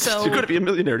go. So you're going to be a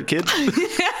millionaire, kid.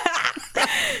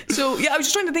 So yeah, I was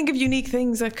just trying to think of unique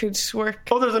things that could work.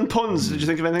 Other than puns, did you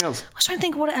think of anything else? I was trying to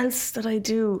think what else did I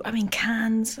do. I mean,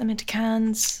 cans. I'm into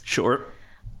cans. Sure.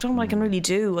 Don't know what I can really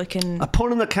do. I can a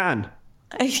pun in a can.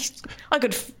 I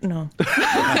could no.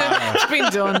 It's been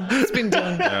done. It's been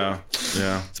done.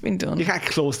 Yeah. It's been done. You can't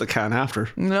close the can after.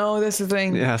 No, that's the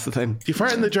thing. Yeah, that's the thing. Do you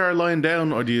fart in the jar lying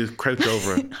down, or do you crouch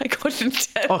over it? I couldn't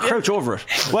tell. Oh, crouch over it.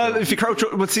 Well, if you crouch,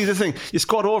 but see the thing, you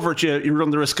squat over it, you run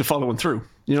the risk of following through.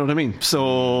 You know what I mean?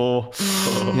 So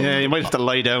yeah, you might have to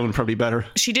lie down. Probably better.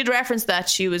 She did reference that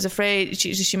she was afraid.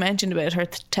 She mentioned about her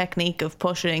technique of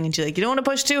pushing, and she's like, "You don't want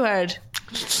to push too hard."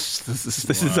 This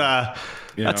is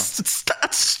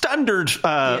that's standard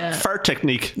fart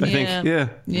technique, I think. Yeah.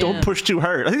 Don't push too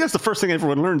hard. I think that's the first thing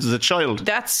everyone learns as a child.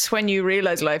 That's when you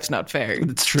realise life's not fair.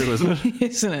 It's true, isn't it?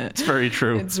 Isn't it? It's very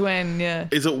true. It's when,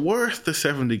 Is it worth the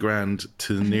 70 grand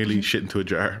to nearly shit into a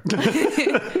jar?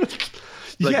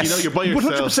 Like, yes, you know, you're by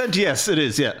yourself. 100% yes, it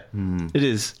is, yeah. It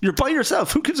is. You're by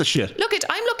yourself. Who gives a shit? Look,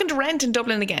 I'm looking to rent in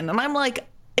Dublin again, and I'm like,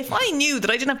 if I knew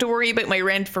that I didn't have to worry about my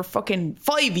rent for fucking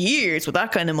 5 years with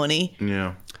that kind of money.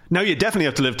 Yeah. Now you definitely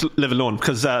have to live alone,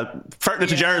 because farting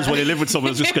into jars when you live with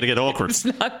someone is just going to get awkward. It's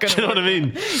not going to. Do you know what I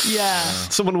mean? Yeah.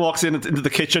 Someone walks into the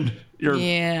kitchen.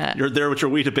 You're there with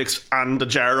your Weetabix and a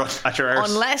jar at your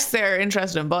arse. Unless they're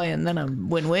interested in buying, then a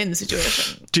win-win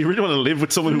situation. Do you really want to live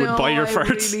with someone who would buy your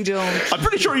farts? I really don't. I'm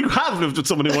pretty sure you have lived with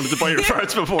someone who wanted to buy your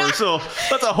farts before, so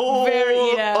that's a whole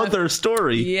other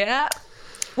story. Yeah.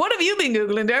 What have you been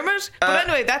Googling, Dermot? But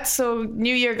anyway, that's so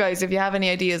New Year, guys. If you have any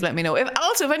ideas, let me know. If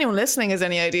anyone listening has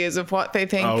any ideas of what they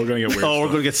think. Oh, we're going to get weird. We're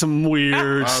going to get some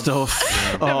weird stuff.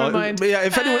 Never mind. Yeah,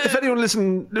 if anyone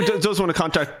listening does want to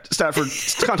contact Stafford,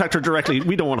 contact her directly.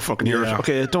 We don't want to fucking hear it.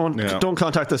 Okay, don't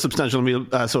contact the Substantial Meal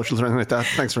socials or anything like that.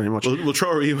 Thanks very much. We'll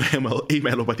throw our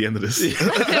email up at the end of this.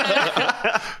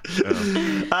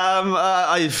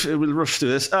 We'll rush through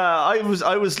this.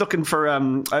 I was looking for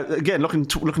again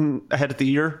looking ahead at the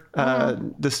year.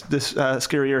 This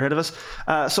scary year ahead of us.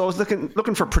 So I was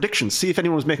looking for predictions, see if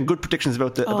anyone was making good predictions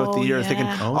about the year, thinking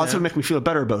also make me feel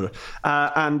better about it.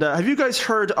 And have you guys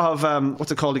heard of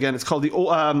what's it called again? It's called the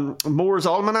Moore's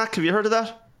Almanac. Have you heard of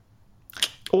that?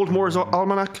 Old Moore's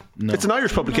Almanac. No. It's an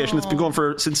Irish publication. It's been going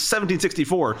since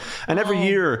 1764, and every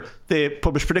year they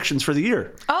publish predictions for the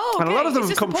year. Oh, okay. And a lot of them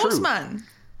have come true.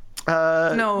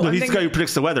 No, he's the guy who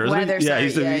predicts the weather, isn't he?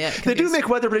 Yeah, they do make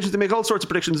weather predictions. They make all sorts of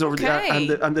predictions over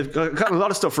and they've gotten a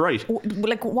lot of stuff right.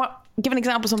 Like what? Give an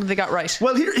example of something they got right.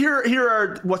 Well,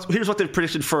 here's what they've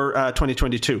predicted for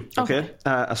 2022. Okay,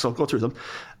 so I'll go through them.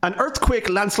 An earthquake,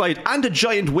 landslide, and a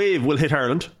giant wave will hit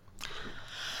Ireland.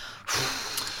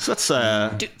 So that's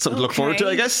something to look forward to,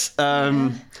 I guess.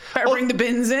 Better bring the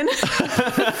bins in.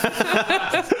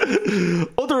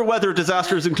 Other weather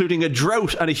disasters, including a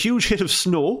drought and a huge hit of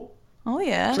snow. Oh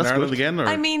yeah, in Ireland again, or?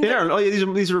 I mean, in Ireland. Oh yeah,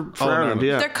 these are for Ireland.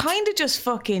 Yeah, they're kind of just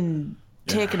fucking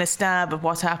taking a stab at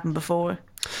what's happened before.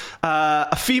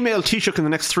 A female Taoiseach in the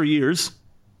next 3 years.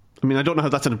 I mean, I don't know how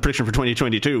that's a prediction for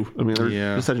 2022. I mean,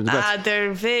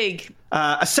 they're vague.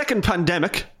 A second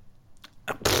pandemic.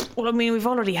 Well, I mean, we've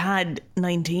already had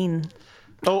 19.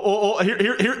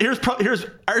 Here's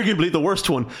arguably the worst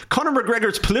one. Conor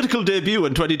McGregor's political debut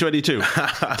in 2022.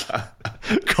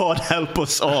 God help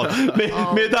us all.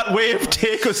 May that wave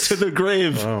take us to the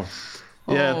grave. Oh.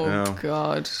 Yeah. Oh,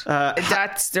 God.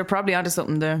 They're probably onto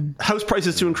something there. House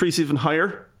prices to increase even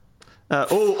higher. Dear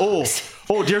God.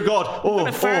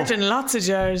 Gonna fart in lots of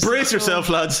jars. Brace yourself,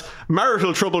 lads.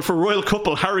 Marital trouble for royal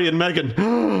couple Harry and Meghan.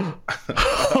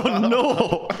 Oh,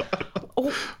 no.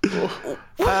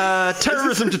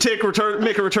 Terrorism to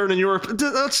make a return in Europe.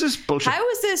 That's just bullshit. How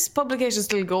is this publication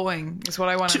still going? Is what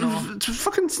I want to know.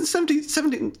 Fucking 70.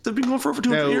 They've been going for over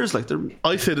 200 years.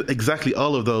 I said exactly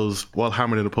all of those while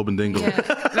hammering in a pub in Dingle. Yeah,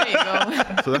 there you go.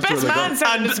 So the best man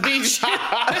said in the speech.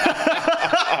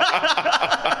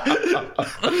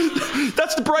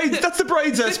 That's the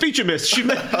bride's speech you missed. She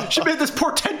made this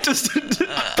portentous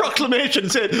proclamation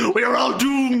saying, "We are all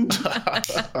doomed."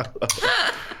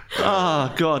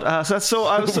 Oh God!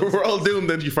 We're all doomed.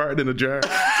 Then you farted in a jar.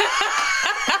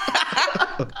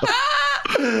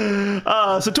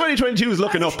 So 2022 is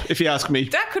looking up, if you ask me.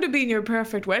 That could have been your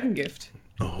perfect wedding gift.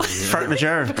 Oh, yeah. Fart in a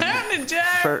jar.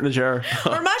 Fart in a jar.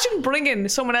 Or imagine bringing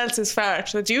someone else's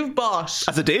fart that you've bought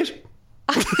as a date.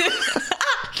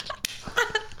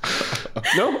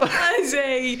 No, as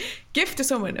a gift to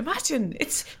someone. Imagine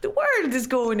the world is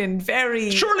going in very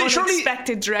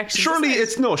unexpected directions. Surely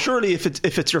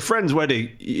if it's your friend's wedding,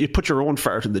 you put your own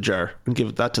fart in the jar and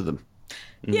give that to them.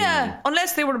 Yeah,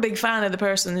 unless they were a big fan of the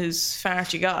person whose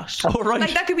fart you got. Oh, right.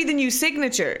 Like that could be the new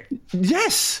signature.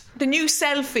 Yes. The new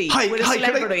selfie with a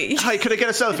celebrity. Could I get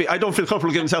a selfie? I don't feel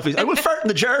comfortable getting selfies. I will fart in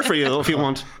the jar for you if you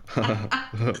want.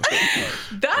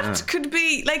 That could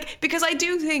be because I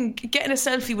do think getting a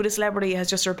selfie with a celebrity has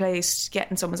just replaced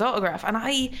getting someone's autograph. And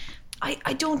I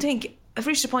don't think I've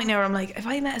reached a point now where I'm like, if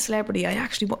I met a celebrity, I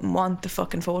actually wouldn't want the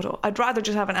fucking photo. I'd rather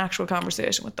just have an actual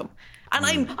conversation with them. And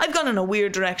I've gone in a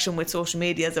weird direction with social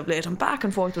media as of late. I'm back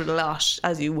and forth with a lot,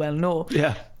 as you well know.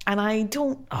 Yeah. And I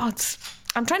don't.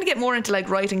 I'm trying to get more into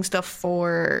writing stuff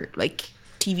for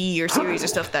TV or series or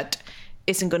stuff that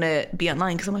isn't going to be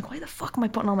online, because I'm like, why the fuck am I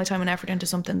putting all my time and effort into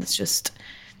something that's just,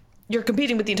 you're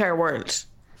competing with the entire world,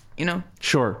 you know?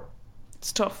 Sure.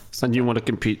 It's tough. And you want to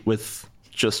compete with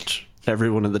just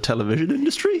everyone in the television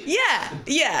industry?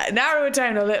 Yeah. Narrow it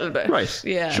down a little bit. Right.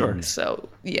 Yeah. Sure. So,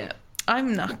 yeah.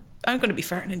 I'm going to be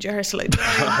farting in jars to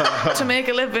make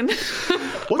a living.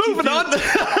 Moving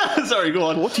on. Sorry, go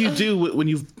on. What do you do when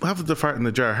you have the fart in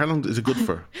the jar? How long is it good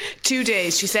for? 2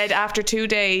 days. She said after 2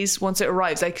 days, once it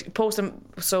arrives, post them.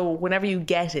 So whenever you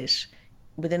get it,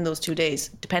 within those 2 days,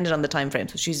 depending on the time frame.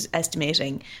 So she's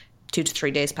estimating 2 to 3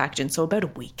 days packaging. So about a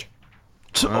week.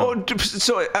 But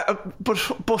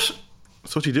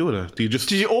so what do you do with it?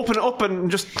 Do you open it up and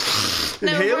just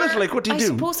inhale it? What do you do? I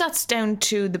suppose that's down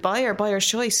to the buyer's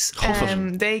choice.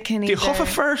 They can. Do you huff a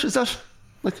fart? Is that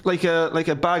like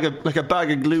a bag of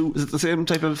glue? Is it the same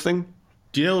type of thing?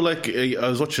 Do you know? I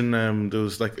was watching. There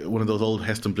was one of those old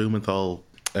Heston Blumenthal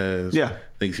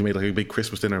things. He made a big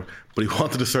Christmas dinner, but he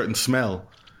wanted a certain smell.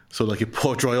 So you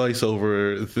pour dry ice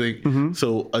over the thing. Mm-hmm.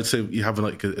 So I'd say you have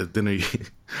a dinner.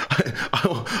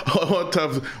 I want to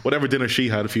have whatever dinner she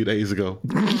had a few days ago,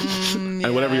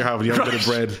 and whatever you're having, you have a bit of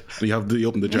bread, and you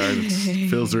open the jar and it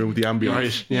fills the room with the ambience.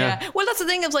 Right. Yeah. Well, that's the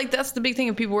thing of that's the big thing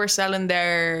of people were selling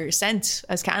their scent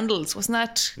as candles, wasn't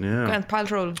that? Yeah. Gwyneth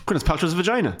Paltrow. Gwyneth Paltrow's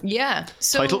vagina. Yeah.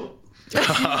 So, title.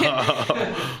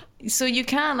 So you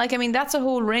can that's a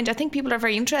whole range. I think people are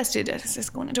very interested.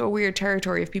 It's going into a weird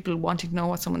territory of people wanting to know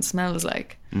what someone smells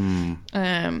like.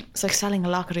 It's like selling a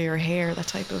locket of your hair, that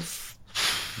type of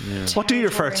territory. What do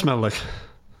your farts smell like?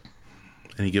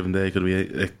 Any given day could be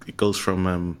it goes from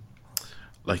a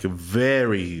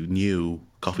very new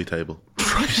coffee table.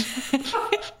 Right.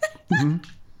 Mm-hmm.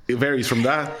 It varies from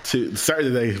that to start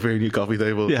of the day, very new coffee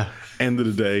table. Yeah. End of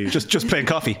the day, just plain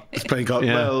coffee. Just plain coffee.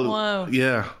 Yeah. Well, wow.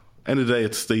 Yeah. End of the day,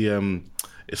 it's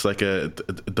it's like a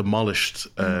demolished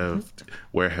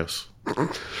warehouse. You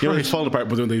know, it's falling apart,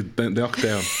 but when they knock it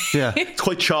down, yeah, it's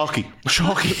quite chalky.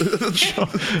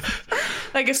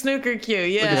 Like a snooker cue.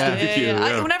 Yeah.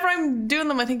 Yeah. Whenever I'm doing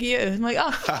them, I think of you. I'm like,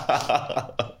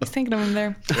 I was thinking of him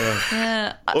there.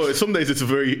 Yeah. Oh, some days it's a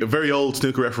very old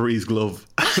snooker referee's glove.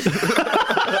 That's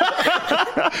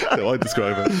how I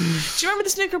describe it. Do you remember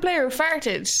the snooker player who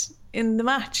farted in the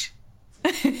match?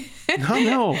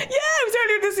 No. Yeah, it was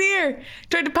earlier this year.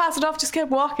 Tried to pass it off, just kept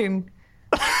walking.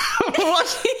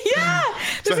 What? Yeah,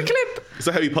 there's a clip. Is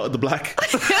that how you potted the black?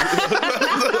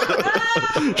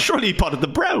 Surely you potted the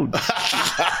brown.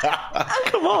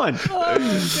 Come on. Oh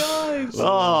my gosh.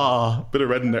 Oh, bit of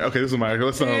red in there. Okay, this is Mark.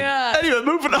 Let's not. Yeah. Anyway,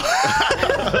 moving on.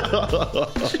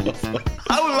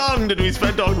 How long did we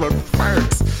spend talking about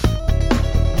farts?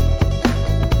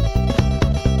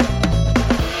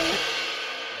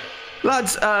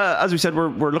 lads, as we said,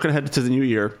 we're looking ahead to the new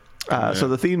year. So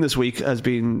the theme this week has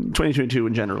been 2022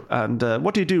 in general. And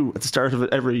what do you do at the start of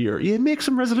it every year? You make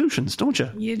some resolutions, don't you?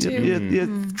 You do.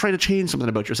 You try to change something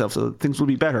about yourself so that things will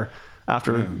be better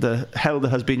after the hell that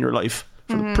has been your life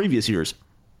for the previous years.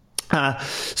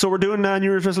 So we're doing New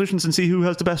Year's resolutions and see who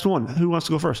has the best one. Who wants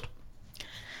to go first?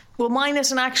 Well, mine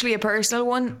isn't actually a personal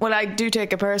one. Well, I do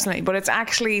take it personally, but it's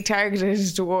actually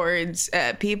targeted towards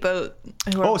people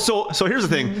who are... So here's the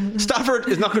thing. Stafford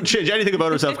is not going to change anything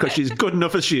about herself because she's good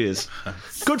enough as she is.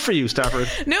 Good for you, Stafford.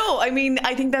 No, I mean,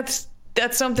 I think that's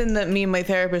something that me and my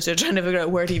therapist are trying to figure out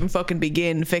where to even fucking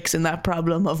begin fixing that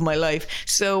problem of my life.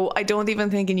 So I don't even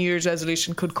think a New Year's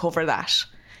resolution could cover that.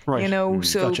 Right. You know,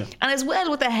 so gotcha. And as well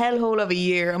with the hellhole of a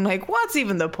year, I'm like, what's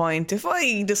even the point? If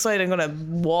I decide I'm going to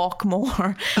walk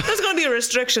more, there's going to be a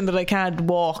restriction that I can't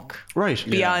walk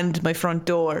beyond my front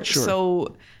door. Sure.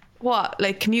 So what,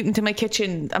 like commuting to my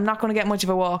kitchen, I'm not going to get much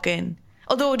of a walk in.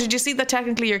 Although, did you see that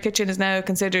technically your kitchen is now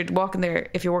considered walking there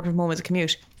if you're working from home as a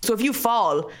commute? So if you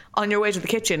fall on your way to the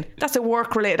kitchen, that's a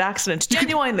work-related accident.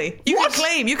 Genuinely. You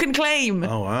can claim.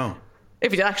 Oh, wow.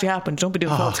 If it actually happened, don't be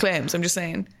doing false claims. I'm just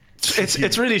saying.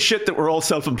 It's really shit that we're all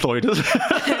self-employed, isn't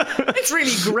it? It's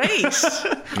really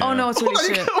great. Oh no, it's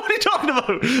really shit. What are you talking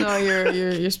about? No,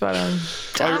 you're spot on.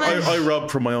 I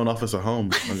rob from my own office at home.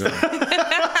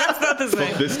 That's not the same.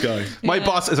 Fuck this guy. My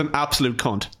boss is an absolute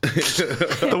cunt.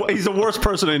 He's the worst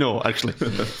person I know, actually.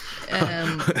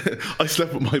 I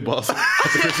slept with my boss at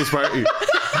the Christmas party.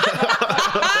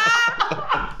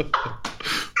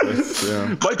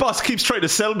 My boss keeps trying to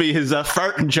sell me his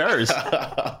farting jars.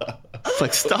 It's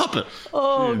like, stop it.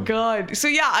 Oh God. So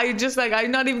yeah,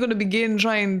 I'm not even going to begin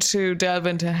trying to delve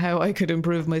into how I could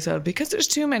improve myself because there's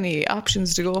too many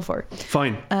options to go for.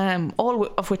 Fine. All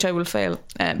of which I will fail.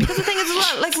 Because the thing is, as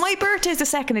well, like my birthday is the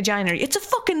 2nd of January. It's a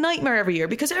fucking nightmare every year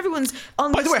because everyone's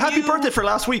on. By the way, happy birthday for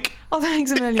last week. Oh,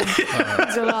 thanks a million.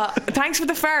 Thanks a lot. Thanks for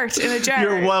the fart in a jar.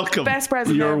 You're welcome. Best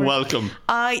present You're ever. welcome.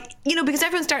 Because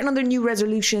everyone's starting on their new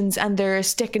resolutions and they're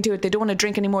sticking to it. They don't want to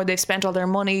drink anymore. They've spent all their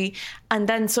money, and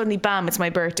then suddenly, bam, it's my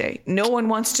birthday. No one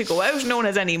wants to go out. No one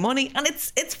has any money, and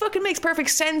it's fucking makes perfect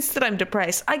sense that I'm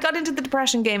depressed. I got into the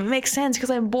depression game. It makes sense because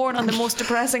I'm born on the most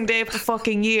depressing day of the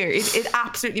fucking year. It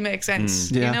absolutely makes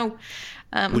sense. Yeah. You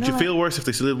know. Would you feel worse if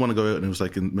they still did want to go out and it was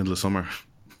like in the middle of summer?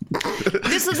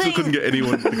 This is the thing. Couldn't get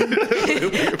anyone.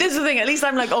 This is the thing. At least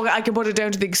I'm like, okay, I can put it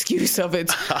down to the excuse of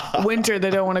it's winter.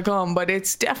 They don't want to come, but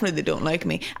it's definitely they don't like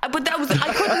me. But that was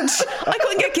I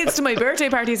couldn't get kids to my birthday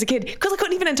party as a kid because I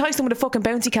couldn't even entice them with a fucking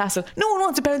bouncy castle. No one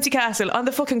wants a bouncy castle on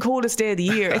the fucking coldest day of the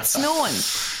year. It's snowing.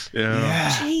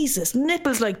 Yeah. Jesus,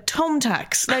 nipples like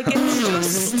thumbtacks. Like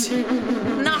it's just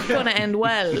not going to end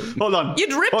well. Hold on.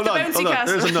 You'd rip the bouncy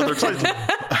castle. There's another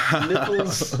title.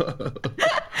 Nipples.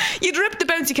 You'd rip the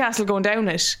bouncy castle going down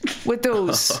it with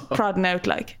those prodding out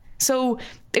like. So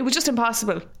it was just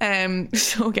impossible.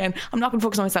 So again, I'm not going to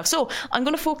focus on myself. So I'm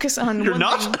going to focus on. You're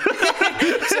not?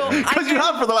 Because you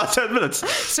have for the last 10 minutes.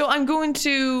 So I'm going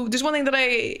to. There's one thing that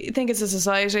I think as a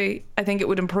society, I think it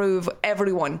would improve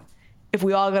everyone if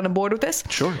we all got on board with this.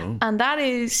 Sure. And that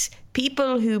is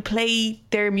people who play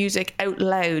their music out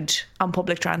loud on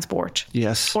public transport.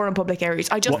 Yes. Or in public areas.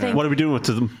 I just think. What are we doing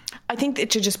to them? I think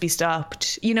it should just be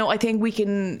stopped. You know, I think we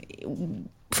can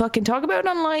fucking talk about it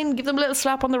online, give them a little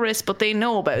slap on the wrist, but they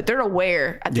know about it. They're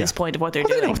aware at this point of what they're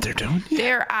doing. They know what they're doing.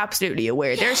 They're absolutely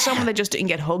aware. There's someone that just didn't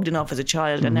get hugged enough as a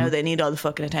child, and now they need all the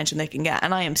fucking attention they can get,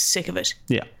 and I am sick of it.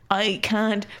 Yeah. I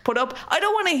can't put up. I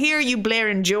don't want to hear you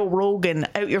blaring Joe Rogan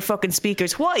out your fucking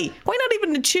speakers. Why? Why not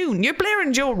even the tune? You're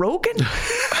blaring Joe Rogan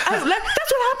out loud.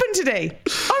 That's what happened today.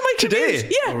 On my commute. Today?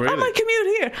 Yeah, on my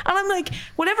commute here. And I'm like,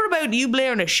 whatever about you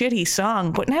blaring a shitty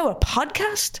song, but now a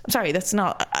podcast? I'm sorry, that's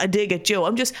not a dig at Joe.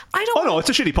 I don't. Oh no, it's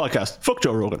a shitty podcast. Fuck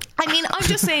Joe Rogan. I mean, I'm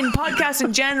just saying podcasts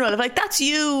in general. Like, that's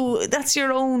you. That's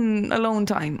your own alone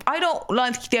time. I don't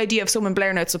like the idea of someone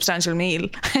blaring out Substantial Meal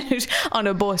on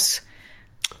a bus.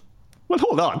 Well,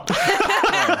 hold on.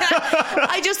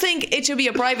 I just think it should be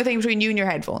a private thing between you and your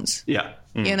headphones. Yeah.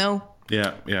 You know?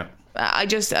 Yeah. I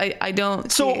don't.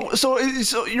 So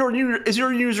your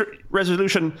New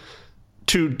resolution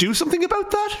to do something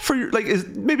about that for your, like,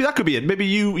 maybe that could be it. Maybe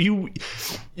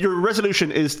your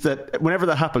resolution is that whenever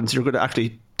that happens, you're going to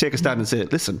actually take a stand and say,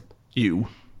 listen, you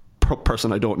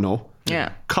person I don't know,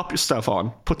 cop yourself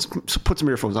on, put some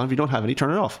earphones on. If you don't have any,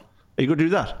 turn it off. Are you going to do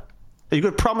that? Are you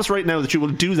going to promise right now that you will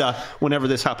do that whenever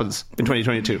this happens in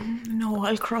 2022? No,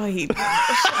 I'll cry.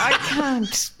 I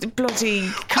can't bloody.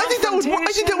 I think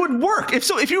that would work.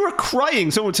 If you were crying,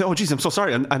 someone would say, "Oh, geez, I'm so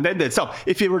sorry," and then they'd stop.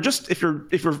 If you're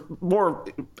more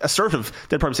assertive,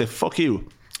 they'd probably say, "Fuck you."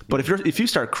 But if you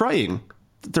start crying,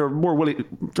 they're more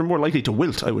likely to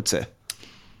wilt, I would say.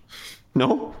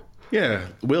 No? Yeah,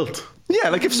 wilt. Yeah,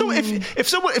 like if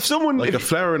someone Like a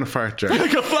flower in a fart jar.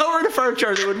 like a flower in a fart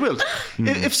jar, they would wilt.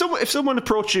 If someone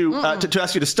approached you to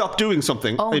ask you to stop doing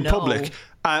something in public,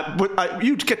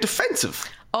 you'd get defensive.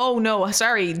 Oh no,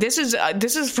 sorry. This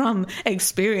is from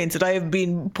experience that I have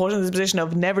been put in this position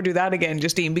of never do that again,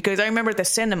 Justine. Because I remember at the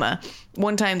cinema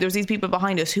one time there was these people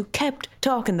behind us who kept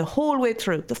talking the whole way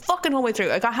through, the fucking whole way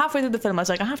through. I got halfway through the film, I was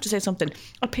like, I have to say something.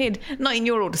 I paid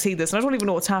 €9 to see this, and I don't even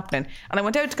know what's happening. And I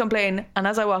went out to complain, and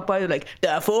as I walked by, they're like,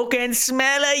 "The fucking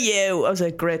smell of you." I was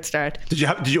like, great start. Did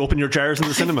you open your jars in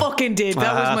the cinema? I fucking did.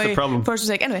 That was my problem. first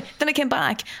mistake. Anyway, then I came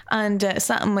back and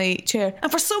sat in my chair, and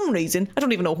for some reason, I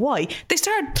don't even know why, they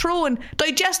started throwing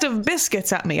digestive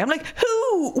biscuits at me. I'm like,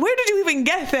 where did you even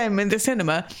get them in the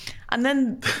cinema? And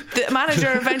then the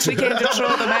manager eventually came to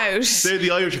throw them out. They're the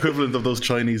Irish equivalent of those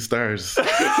Chinese stars. An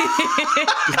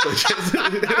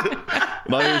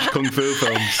Irish kung fu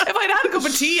films. If I'd had a cup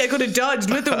of tea, I could have dodged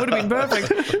with them. It would have been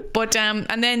perfect. But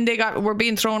and then were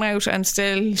being thrown out and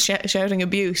still shouting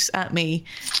abuse at me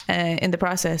in the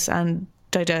process, and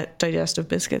digestive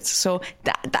biscuits. So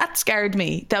that scared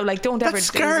me. That don't ever. That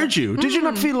scared you? Did you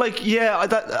not feel like,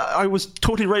 I was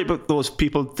totally right about those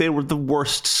people? They were the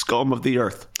worst scum of the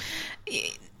earth.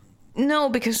 No,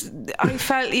 because I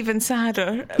felt even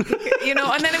sadder,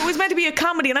 and then it was meant to be a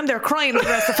comedy, and I'm there crying for the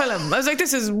rest of the film. I was like,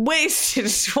 this is wasted.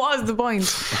 What's the point?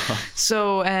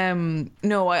 So,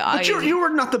 no, But you were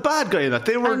not the bad guy in that.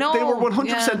 They were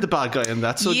 100% the bad guy in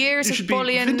that. So years you should of be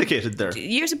bullying, vindicated there.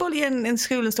 Years of bullying in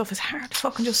school and stuff is hard to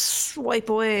fucking just swipe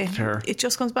away. Fair. It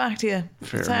just comes back to you.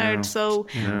 Fair, it's hard. yeah. So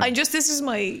this is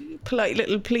my polite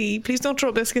little plea. Please don't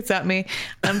throw biscuits at me,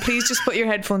 and please just put your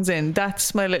headphones in.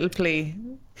 That's my little plea.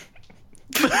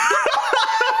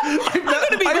 I'm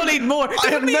going to be bullied more.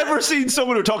 I have never seen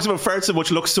someone who talks about farts so much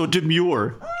look so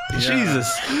demure. Yeah. Jesus,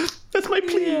 that's my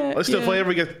plea. If I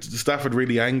ever get Stafford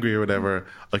really angry or whatever,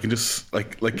 I can just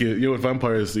like with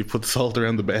vampires, you put salt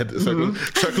around the bed,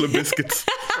 circle of biscuits.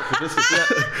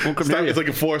 It's like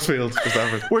a force field for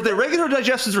Stafford. Were they regular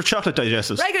digestives or chocolate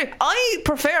digestives? Regular. I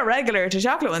prefer regular to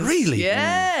chocolate ones. Really?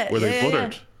 Yeah. Were they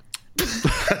buttered?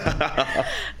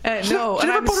 No. Did you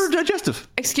ever butter digestive?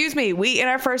 Excuse me. In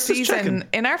our first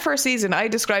season, I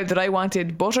described that I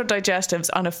wanted butter digestives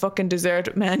on a fucking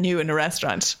dessert menu in a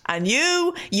restaurant, and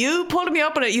you pulled me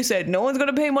up on it. You said no one's going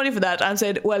to pay money for that. I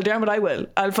said, well, Dermot, I will.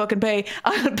 I'll pay.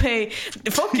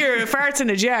 Fuck your farts in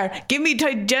a jar. Give me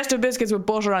digestive biscuits with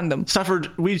butter on them.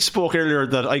 Stafford, we spoke earlier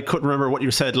that I couldn't remember what you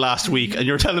said last week, and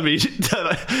you're telling me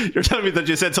that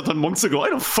you said something months ago. I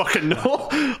don't fucking know.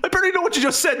 I barely know what you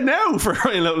just said now. For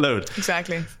crying out loud.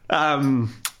 Exactly. Hang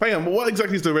on, what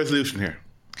exactly is the resolution here?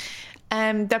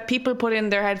 That people put in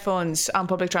their headphones on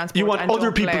public transport. You want and other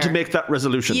don't people blare. to make that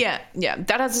resolution? Yeah.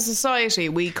 That as a society,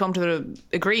 we come to the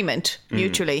agreement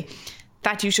mutually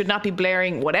that you should not be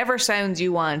blaring whatever sounds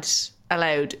you want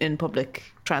allowed in public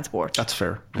transport. That's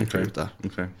fair. I agree with that.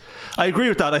 Okay. I agree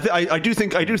with that. I do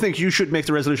think you should make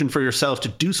the resolution for yourself to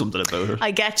do something about it.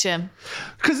 I get you.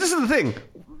 Because this is the thing.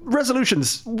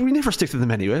 Resolutions, we never stick to them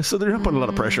anyway, so they're not putting a lot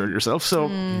of pressure on yourself. So,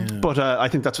 but I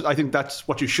think that's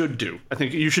what you should do. I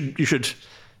think you should get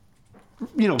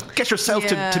yourself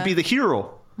to be the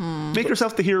hero. Make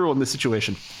yourself the hero in this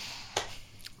situation.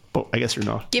 But I guess you're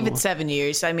not. Give it 7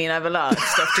 years. I mean, I have a lot of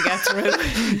stuff to get through.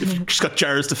 You've just got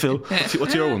jars to fill.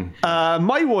 What's your one?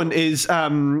 My one is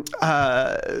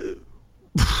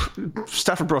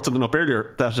Stafford brought something up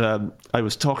earlier that I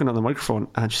was talking on the microphone,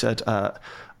 and she said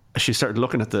she started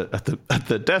looking at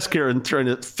the desk here and trying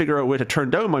to figure out a way to turn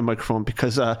down my microphone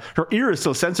because her ear is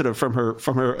still sensitive from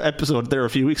her episode there a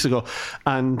few weeks ago,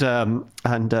 and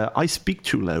I speak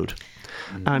too loud.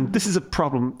 And this is a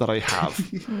problem that I have.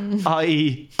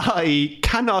 I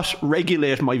cannot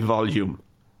regulate my volume,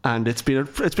 and it's been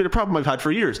a problem I've had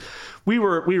for years. We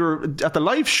were at the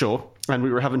live show, and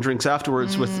we were having drinks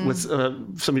afterwards with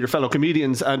some of your fellow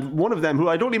comedians, and one of them, who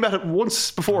I'd only met once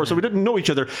before, so we didn't know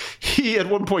each other, he at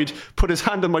one point put his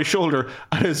hand on my shoulder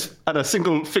and a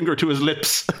single finger to his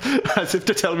lips as if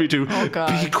to tell me to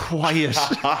be quiet.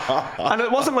 And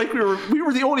it wasn't like we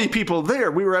were the only people there.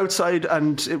 We were outside,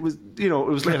 and it was late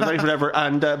at night, whatever.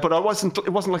 And but it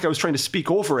wasn't like I was trying to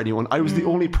speak over anyone. I was the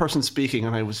only person speaking,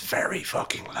 and I was very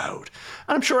fucking loud.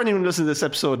 And I'm sure anyone listening to this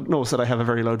episode knows that I have a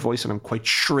very loud voice and I'm quite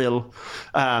shrill.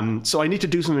 So I need to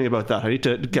do something about that. I need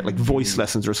to get like voice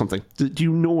lessons or something. Do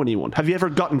you know anyone? Have you ever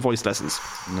gotten voice lessons?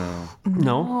 No.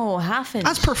 No, haven't.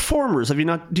 As performers, have you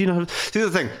not? Do you know? See,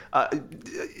 the thing,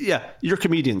 you're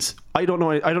comedians. I don't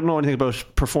know anything about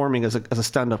performing as a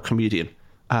stand-up comedian.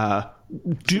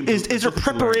 Is there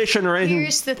preparation or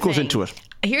anything goes into it?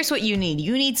 Here's what you need.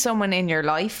 You need someone in your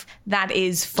life that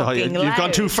is fucking loud. You've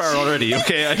gone too far already.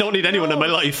 Okay, I don't need anyone in my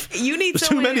life. You need There's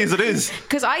too many as it is.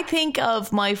 Because I think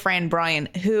of my friend Brian,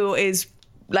 who is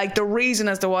like the reason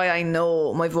as to why I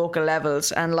know my vocal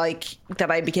levels and like that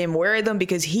I became aware of them,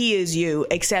 because he is you,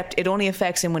 except it only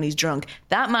affects him when he's drunk.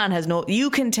 That man has you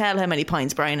can tell how many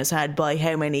pints Brian has had by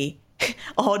how many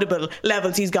audible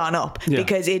levels he's gone up,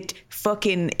 because it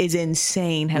fucking is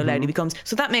insane how loud he becomes.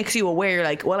 So that makes you aware,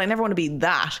 like, well, I never want to be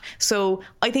that. So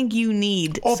I think you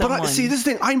need someone. But see, this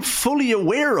thing, I'm fully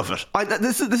aware of it.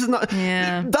 This is not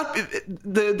that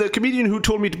the comedian who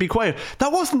told me to be quiet.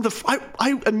 That wasn't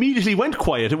I immediately went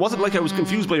quiet. It wasn't like I was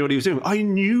confused by what he was doing. I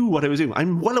knew what I was doing.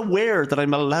 I'm well aware that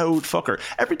I'm a loud fucker.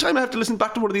 Every time I have to listen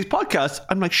back to one of these podcasts,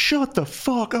 I'm like, shut the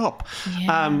fuck up.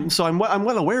 So I'm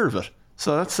well aware of it.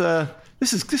 So that's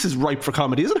this is ripe for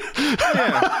comedy, isn't it?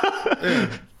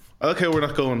 Yeah. Okay, we're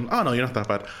not going. Oh no, you're not that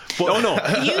bad. But, oh no,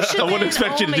 I wouldn't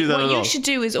expect you to do that at all. What you should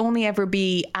do is only ever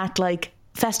be at like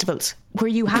festivals where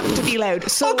you have to be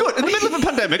loud. So good. In the middle of a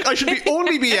pandemic, I should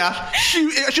only be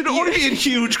in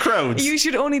huge crowds. You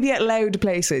should only be at loud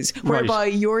places whereby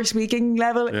your speaking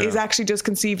level is actually just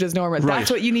conceived as normal. Right.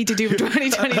 That's what you need to do for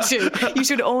 2022. You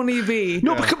should only be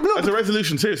as a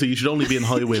resolution. Seriously, you should only be in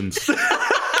high winds.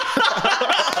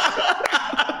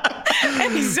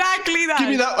 Exactly that. Give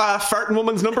me that farting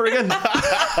woman's number again.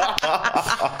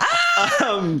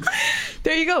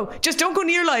 There you go. Just don't go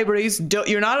near libraries.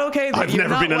 You're not okay there. I've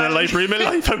never been in a library in my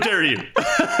life. How dare you?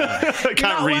 I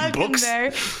can't read books.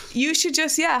 There. You should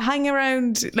just hang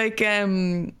around like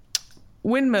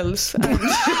windmills and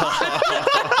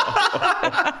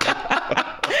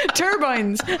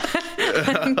turbines.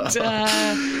 And,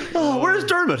 where's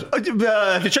Dermot?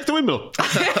 Have you checked the windmill?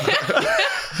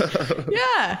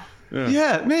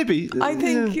 Yeah, maybe. I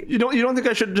think you don't think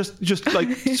I should just like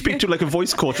speak to like a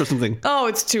voice coach or something? Oh,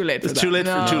 it's too late for that. Too late.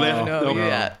 No.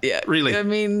 Yeah. Really? I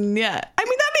mean, that'd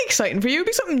be exciting for you. It'd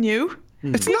be something new.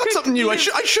 It's not something new. I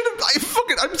should have.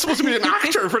 I'm supposed to be an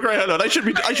actor, for crying out loud. I should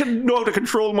know how to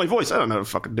control my voice. I don't know how to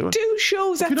fucking do it. Do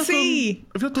shows at sea.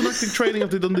 Have you not done acting training?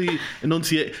 Have they done the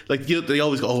enunciate? Like they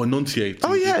always go, enunciate.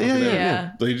 Oh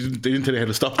yeah. They didn't tell you how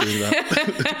to stop doing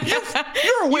that.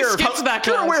 You're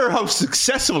aware of how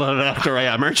successful an actor I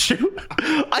am, aren't you?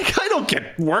 I don't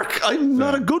get work. I'm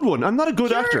not a good one. I'm not a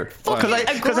good actor. A great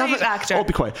actor. I'll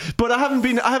be quiet. But I don't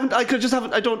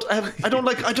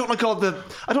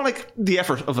like the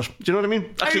effort of it. Do you know what I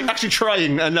mean? Actually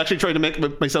trying to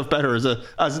make myself better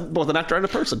as both an actor and a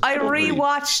person. I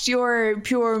rewatched your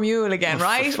Pure Mule again,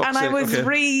 right? And I was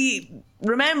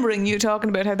remembering you talking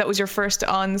about how that was your first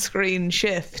on-screen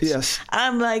shift. Yes. And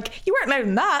I'm like, you weren't loud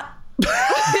in that.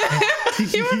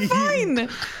 You were fine.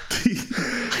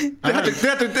 They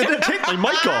had to take my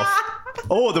mic off.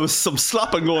 Oh, there was some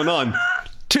slapping going on.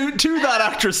 To that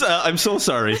actress, I'm so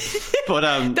sorry, but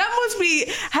that must be.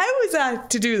 How is that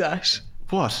to do that?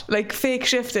 What? Like fake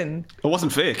shifting? It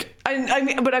wasn't fake.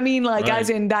 I mean, like as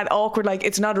in that awkward. Like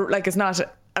it's not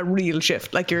a real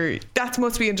shift. Like that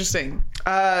must be interesting.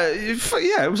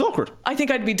 It was awkward. I think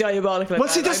I'd be diabolical. Well,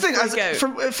 see, this thing,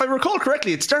 if I recall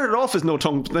correctly, it started off as no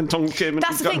tongue, then tongue came and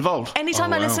got involved.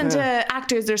 Anytime I listen to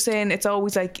actors, they're saying it's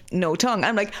always like no tongue.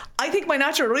 I'm like, I think my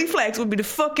natural reflex would be to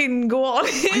fucking go all in.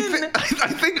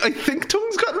 I think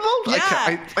tongues got involved.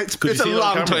 Yeah. It's a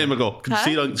long time ago. Could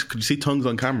you see tongues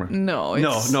on camera? No. It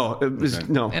was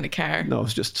no in a car. No, it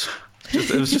was just.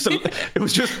 It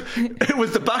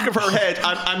was the back of her head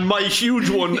and my huge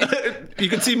one. You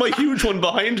can see my huge one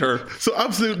behind her. So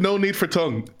absolute no need for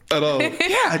tongue at all.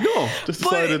 Yeah, no. Just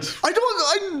decided. I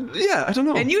don't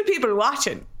know. And you had people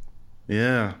watching.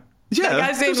 Yeah. Yeah, like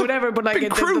as in whatever, but like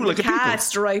big crew, like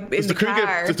cast right in the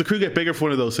car. Does the crew get bigger for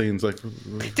one of those scenes? Like,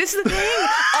 this is the thing.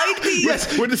 I'd be.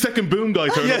 Yes, we're the second boom guy.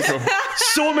 Yes.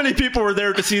 So many people were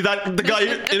there to see the guy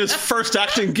in his first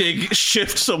acting gig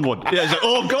shift someone. Yeah, he's like,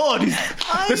 oh god,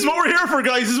 this is what we're here for,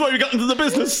 guys. This is why we got into the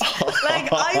business.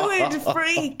 Like I would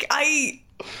freak.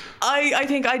 I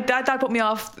think that put me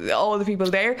off all the people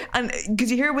there, and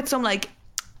because you hear with some like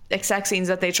sex scenes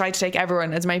that they try to take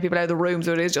everyone, as many people out of the room,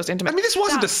 so it is just intimate. I mean, this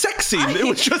wasn't a sex scene. It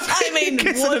was just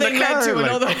one thing led to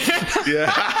another.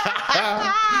 Yeah.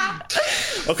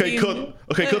 Okay,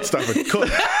 cut, Stafford. Cut.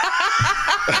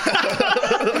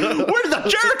 Where did that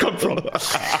jar come from?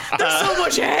 There's so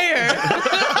much hair.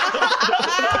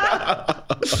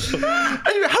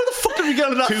 Anyway, how the fuck did we get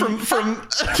on that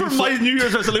from my New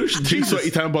Year's resolution? Two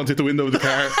sweaty tampons hit the window of the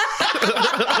car.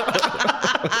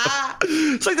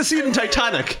 It's like the scene in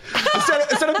Titanic.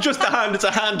 Instead of just a hand, it's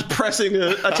a hand pressing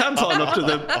a tampon up to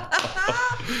the.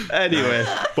 Anyway,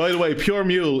 by the way, Pure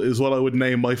Mule is what I would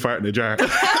name my fart in a jar.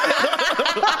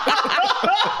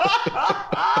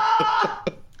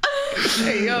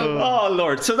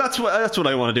 right, so that's what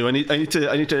I want to do. I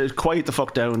need to quiet the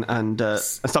fuck down and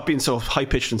stop being so high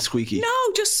pitched and squeaky. No,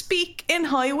 just speak in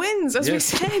high winds, as we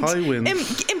said. High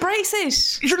winds. Embrace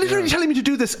it. You're literally telling me to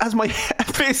do this as my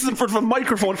face is in front of a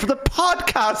microphone for the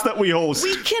podcast that we host.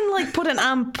 We can like put an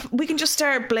amp. We can just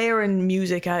start blaring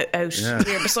music out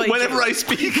here beside Whenever you. I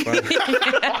speak.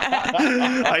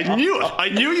 I knew it. I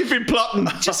knew you'd been plotting.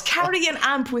 Just carry an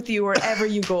amp with you wherever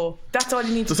you go. That's all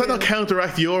you need to do. Does that not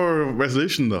counteract your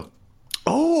resolution though?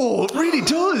 Oh, it really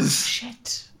does.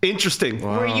 Shit. Interesting.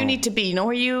 Where you need to be. You know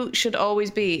where you should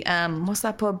always be? What's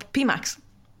that pub? PMax.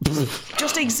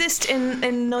 Just exist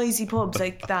in noisy pubs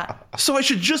like that. So I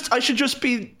should just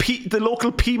be the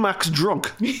local PMax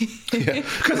drunk.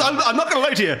 Because I'm not going to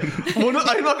lie to you. I'm not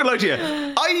going to lie to you.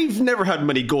 I've never had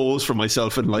many goals for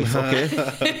myself in life,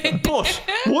 okay? But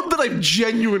one that I've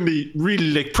genuinely, really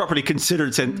like properly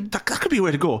considered saying that could be a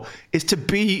way to go is to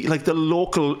be like the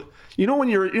local. You know when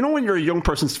you're a young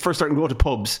person first starting to go to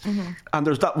pubs, and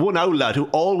there's that one old lad who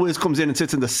always comes in and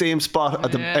sits in the same spot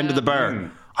at the end of the bar.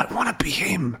 I want to be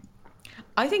him.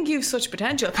 I think you have such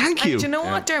potential. Thank you. And do you know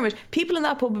what, Dermot? People in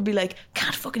that pub would be like,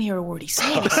 can't fucking hear a word he's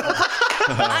saying. And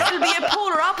it'll be a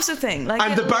polar opposite thing. Like,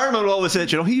 and the barman will always say,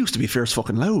 you know, he used to be fierce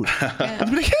fucking loud. I'd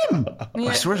be like, him.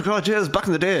 I swear to God, yes, back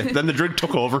in the day. Then the drink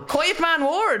took over. Quiet man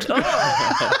Ward.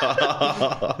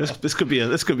 Oh. This could be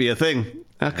a thing.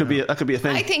 That could be a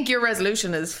thing. I think your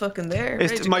resolution is fucking there.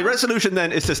 My resolution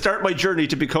then is to start my journey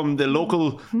to become the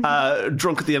local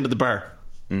drunk at the end of the bar.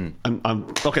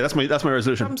 I'm okay. That's my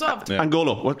resolution. Thumbs up. Yeah.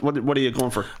 Angolo, what are you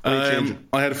going for? I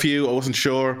had a few. I wasn't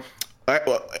sure. I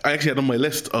actually had on my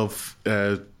list of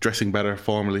dressing better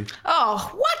formally.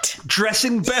 Oh, what?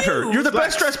 Dressing better. You're the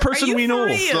best dressed person we know.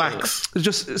 Real? Slacks.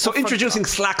 Just so introducing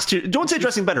slacks to. Don't say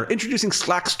dressing better. Introducing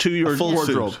slacks to your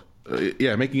wardrobe.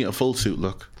 Yeah, making it a full suit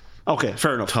look. Okay,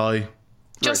 fair enough. Tie.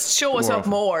 Just show us up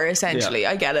more, essentially.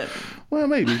 I get it. Well,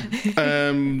 maybe.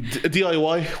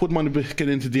 DIY. Wouldn't mind getting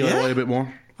into DIY a bit more.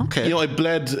 Okay. You know, I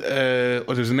bled.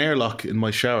 There's an airlock in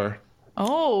my shower.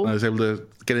 Oh. I was able to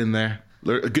get in there.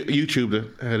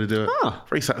 YouTube how to do it.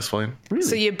 Very satisfying. Really?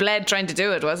 So you bled trying to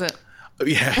do it, was it?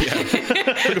 Yeah.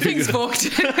 Things fucked.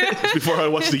 Before I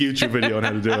watched the YouTube video on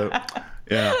how to do it.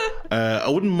 Yeah. I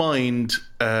wouldn't mind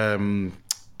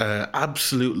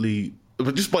absolutely,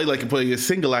 but just by a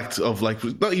single act of like,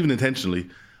 not even intentionally,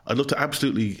 I'd love to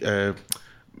absolutely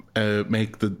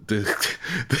make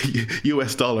the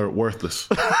US dollar worthless.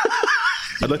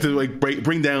 I'd like to like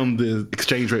bring down the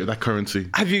exchange rate of that currency.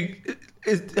 Have you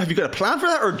got a plan for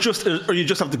that, or you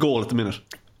just have the goal at the minute?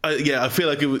 Yeah, I feel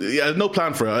like I had no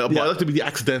plan for it. I'd like to be the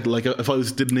accidental, like if I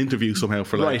did an interview somehow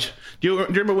for like. Right. Do you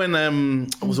remember when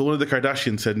was it one of the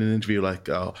Kardashians said in an interview like,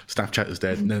 "Oh, Snapchat is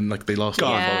dead," and then like they lost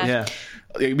all Yeah. followers. Yeah.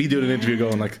 Me doing an interview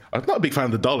going like, I'm not a big fan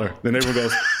of the dollar. Then everyone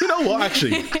goes, you know what?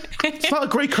 Actually, it's not a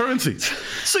great currency.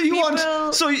 So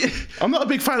I'm not a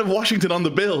big fan of Washington on the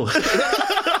bill.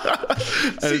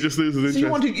 And it just loses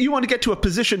interest. You want to get to a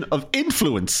position of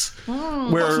influence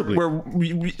where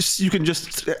you can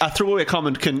just a throwaway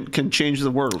comment can change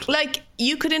the world. Like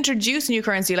you could introduce a new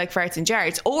currency like farts and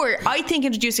jarts, or I think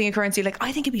introducing a currency like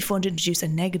I think it'd be fun to introduce a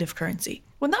negative currency.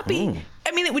 Wouldn't that be?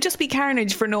 I mean, it would just be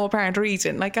carnage for no apparent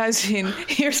reason. Like as in,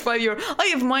 here's €5. I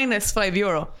have minus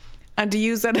 €5, and to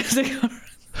use that as a currency.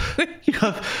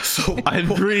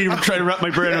 I'm really trying to wrap my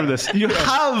brain around this. You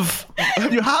have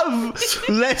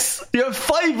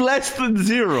 5 less than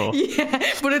 0. Yeah,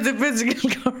 but it's a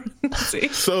physical currency.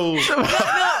 So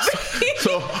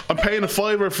I'm paying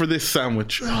 $5 for this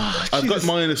sandwich. I've got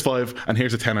 -5, and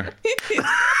here's a tenner.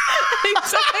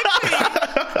 Exactly.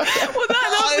 Would that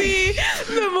not be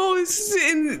the most?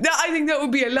 I think that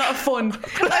would be a lot of fun.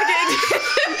 Like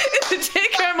to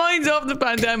take our minds off the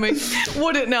pandemic,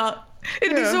 would it not?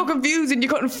 It'd be so confusing. You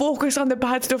couldn't focus on the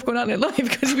bad stuff going on in life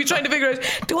because you'd be trying to figure out: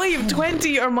 do I have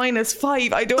 20 or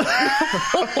 -5? I don't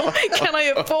know. Can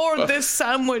I afford this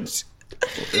sandwich?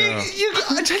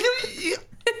 I tell you.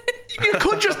 You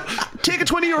could just take a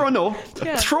 €20 note,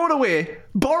 throw it away,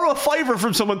 borrow a $5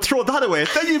 from someone, throw that away.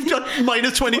 Then you've got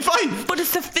 -25. But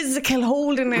it's the physical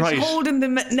holding it, holding the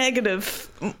negative.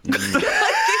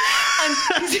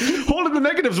 Holding the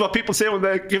negative is what people say when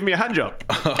they give me a hand job.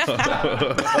 But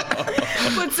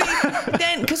see,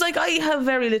 then, because like I have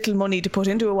very little money to put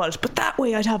into a wallet, but that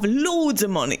way I'd have loads of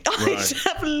money. I'd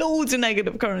have loads of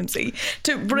negative currency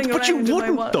to bring around. But you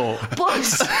wouldn't, though.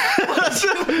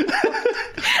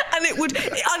 And it would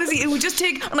honestly, it would just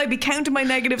take, and I'd be counting my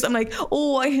negatives. I'm like,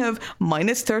 oh, I have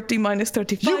 -30,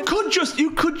 -35.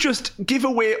 You could just give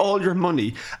away all your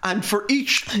money, and for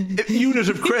each unit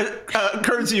of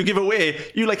currency you give away,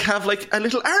 you like have like a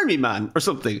little army man or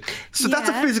something. So that's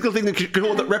a physical thing that could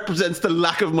go that represents the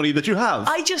lack of money that you have.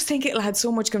 I just think it'll add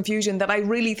so much confusion that I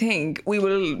really think we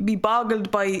will be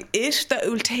boggled by it, that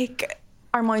it will take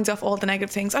our minds off all the negative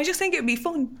things. I just think it'd be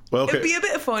fun. Well, okay. It'd be a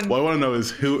bit of fun. What I want to know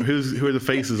is who are the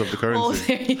faces of the currency? Oh,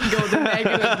 there you go, the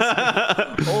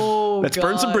negatives. Oh, let's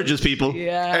burn some bridges, people.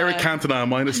 Yeah. Eric Cantona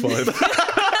 -5.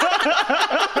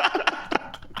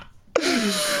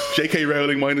 J.K.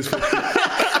 Rowling -5.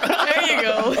 There you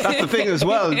go. That's the thing as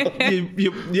well. They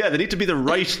need to be the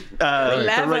right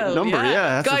number.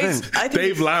 Yeah, that's guys, the thing. I think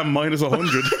Dave Lamb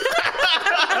 -100.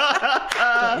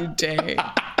 don't you dare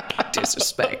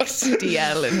disrespect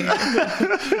DL in here.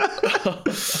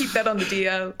 Keep that on the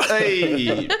DL.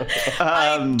 Hey,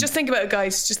 just think about it,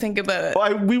 guys. Just think about it.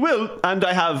 we will, and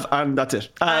I have, and that's it.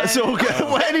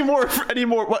 Any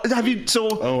more? What, have you? So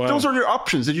those are your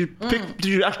options. Did you pick? Did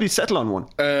you actually settle on one?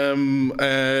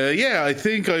 Yeah, I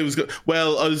think I was.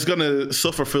 I was gonna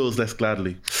suffer fools less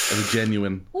gladly as a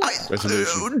genuine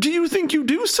resolution. Do you think you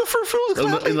do suffer fools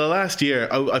gladly? In the last year,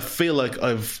 I feel like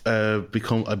I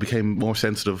became more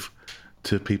sensitive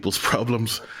to people's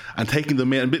problems and taking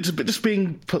them in, just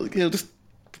being, just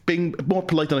being more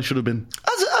polite than I should have been.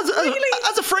 Really?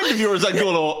 As a friend of yours, I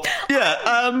go,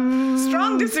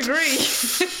 Strong disagree.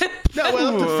 No,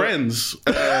 well, up to friends.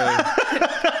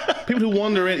 People who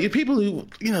wander in, people who,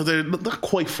 they're not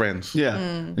quite friends. Yeah.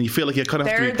 And you feel like you kind of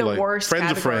have to be They're polite. the worst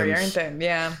friends category, of friends. aren't they?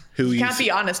 Yeah. Who you can't be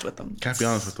honest with them. Can't be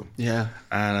honest with them. Yeah.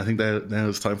 And I think that now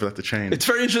it's time for that to change. It's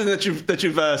very interesting that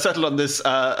you've settled on this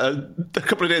a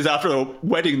couple of days after a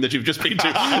wedding that you've just been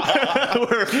to,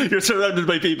 where you're surrounded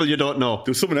by people you don't know.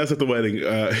 There was someone else at the wedding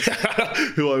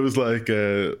who I was like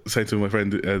saying to my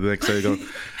friend the next day, going,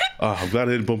 "Oh, I'm glad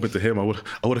I didn't bump into him. I would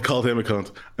have called him a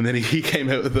cunt." And then he came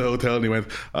out of the hotel and he went,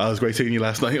 "Oh, it was great seeing you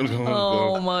last night." I was going,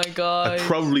 Oh my god! I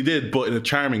probably did, but in a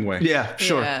charming way. Yeah,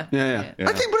 sure. Yeah.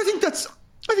 I think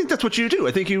that's what you do.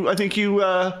 I think you're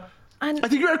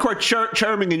quite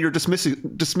charming in your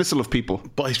dismissal of people.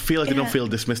 But I feel like I don't feel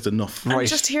dismissed enough. And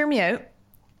just hear me out.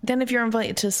 Then if you're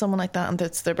invited to someone like that and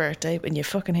it's their birthday and you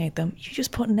fucking hate them, you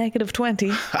just put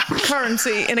 -20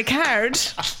 currency in a card.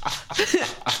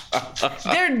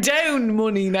 They're down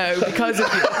money now because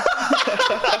of you.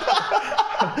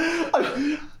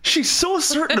 She's so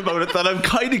certain about it that I'm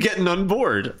kind of getting on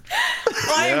board.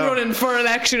 I'm running for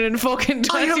election in fucking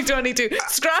 2022.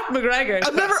 Scrap McGregor.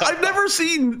 I've never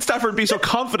seen Stafford be so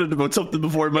confident about something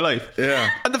before in my life. Yeah.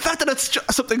 And the fact that it's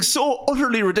just something so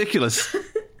utterly ridiculous.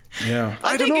 Yeah.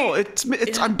 I don't know.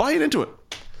 I'm buying into it.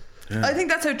 Yeah. I think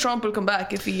that's how Trump will come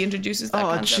back if he introduces that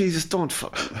concept. Oh, Jesus, don't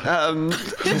fuck.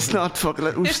 It's not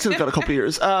fucking. We've still got a couple of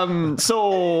years.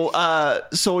 So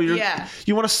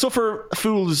you want to suffer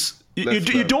fools.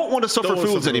 You don't want to suffer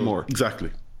fools anymore.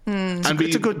 Exactly. And a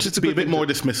bit more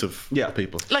dismissive. Yeah,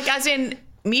 people. Like as in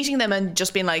meeting them and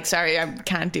just being like, "Sorry, I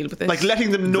can't deal with this." Like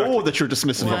letting them know that you're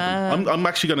dismissive of them. I'm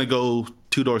actually going to go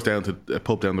 2 doors down to a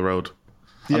pub down the road.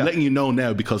 I'm letting you know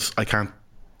now because I can't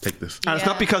take this. And it's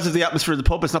not because of the atmosphere of the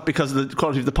pub. It's not because of the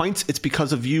quality of the pints. It's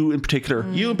because of you in particular.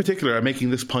 You in particular are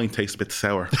making this pint taste a bit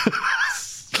sour.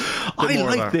 I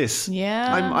like this.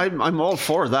 Yeah. I'm all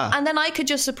for that. And then I could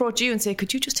just approach you and say,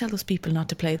 "Could you just tell those people not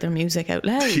to play their music out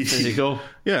loud?" There you go.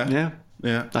 Yeah.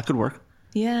 That could work.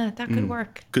 Yeah, that could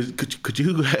work. Could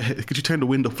you turn the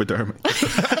wind up for Dermot?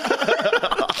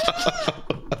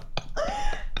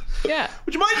 Yeah.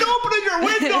 Would you mind opening your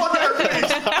window there,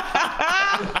 please?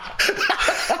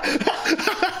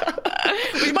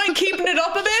 Would you mind keeping it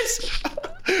up a bit?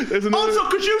 Also,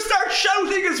 could you start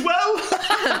shouting as well?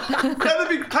 That'd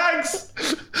be thanks.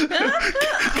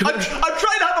 I'm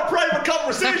trying to have a private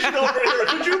conversation over here.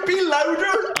 Could you be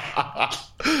louder?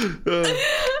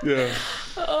 Yeah.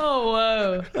 Oh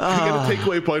wow! You get a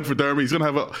takeaway point for Dermot. He's going to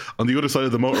have it on the other side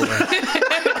of the motorway.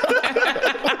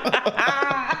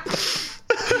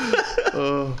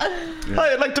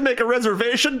 I'd like to make a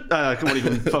reservation. I can't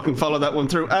even fucking follow that one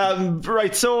through.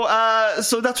 Right, so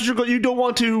that's what you're going. You don't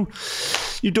want to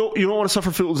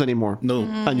suffer fools anymore. No,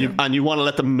 and you want to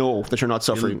let them know that you're not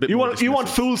suffering. You want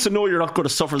fools to know you're not going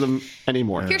to suffer them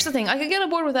anymore. Here's the thing: I could get on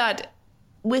board with that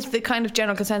with the kind of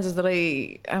general consensus that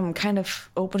I am kind of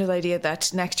open to the idea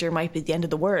that next year might be the end of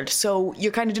the world. So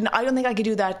you're kind of, I don't think I could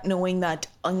do that knowing that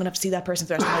I'm going to have to see that person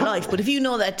for the rest of my life. But if you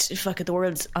know that, fuck it, the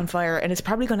world's on fire and it's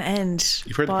probably going to end.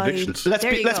 You've heard the predictions.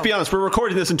 Let's be honest, we're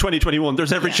recording this in 2021.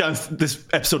 There's every chance this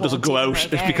episode doesn't go out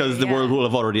because the world will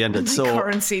have already ended. So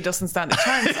currency doesn't stand a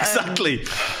chance. Exactly.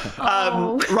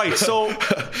 Right, so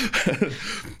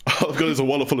I've got a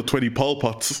wallet full of 20 Pol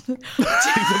Pots. He's on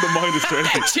the minus 20.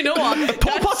 Do you know what?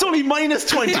 Pol Pot's only minus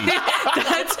 20.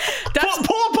 that's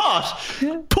Pol Pot.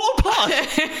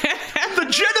 The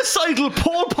genocidal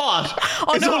Pol Pot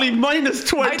is only minus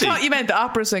 20. I thought you meant the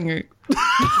opera singer.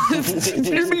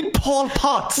 You mean Pol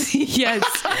Potts? Yes.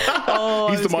 Oh,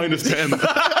 he's the minus 10. No,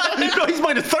 he's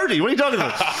minus 30. What are you talking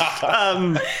about?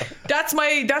 That's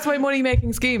my money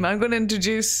making scheme. I'm going to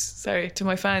introduce, to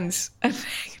my fans, a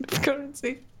negative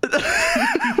currency.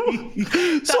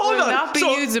 That will not be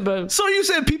usable. So you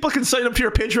said people can sign up to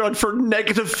your Patreon for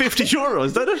negative €50?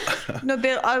 Is that it? No,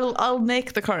 I'll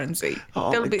make the currency.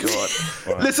 Oh my God!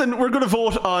 Listen, we're going to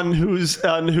vote on whose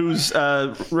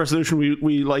resolution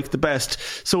we like the best.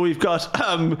 So we've got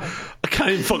I can't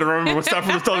even fucking remember what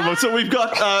Stafford was talking about. So we've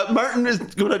got Martin is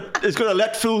going to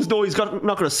let fools know he's not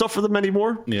going to suffer them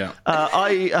anymore. Yeah.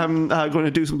 I am going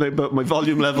to do something about my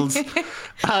volume levels,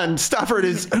 and Stafford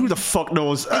is who the fuck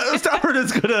knows. Stafford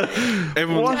is gonna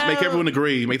make everyone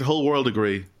agree, make the whole world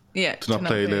agree. Yeah,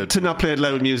 to not play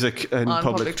loud music in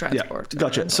public transport. Yeah,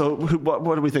 gotcha. So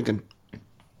what are we thinking?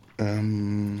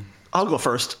 I'll go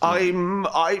first.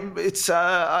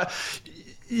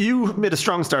 You made a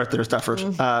strong start there,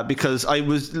 Stafford, because I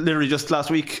was literally just last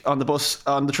week on the bus,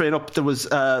 on the train up, there was,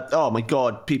 oh my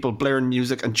God, people blaring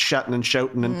music and chatting and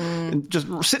shouting and just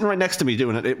sitting right next to me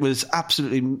doing it. It was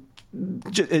absolutely,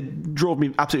 it drove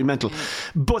me absolutely mental.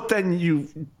 But then you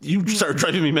started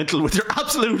driving me mental with your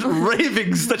absolute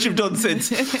ravings that you've done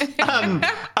since.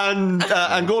 And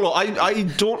Golo, I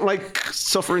don't like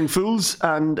suffering fools,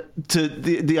 and to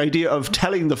the idea of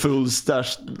telling the fools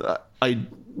that I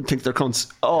think they're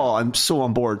cunts. Oh, I'm so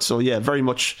on board. So yeah, very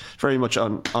much on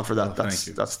for that.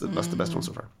 That's the best one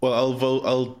so far. Well, I'll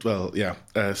vote.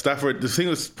 Stafford. The thing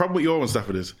is, probably your one,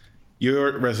 Stafford, is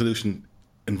your resolution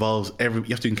involves you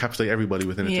have to encapsulate everybody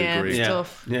within it to agree. It's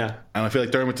tough. Yeah, and I feel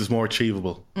like Dermot is more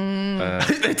achievable.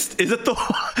 Is it though?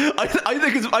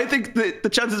 I think the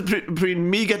chances between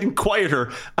me getting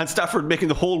quieter and Stafford making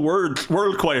the whole world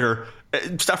quieter,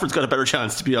 Stafford's got a better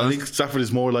chance, to be honest. I think Stafford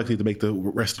is more likely to make the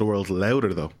rest of the world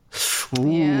louder, though.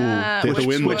 Yeah,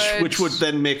 which would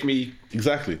then make me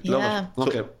exactly. Yeah.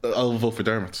 Okay, I'll vote for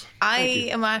Dermot. I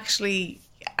am actually,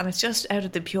 and it's just out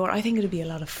of the pure. I think it'd be a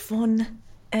lot of fun.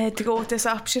 To go with this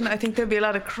option, I think there'd be a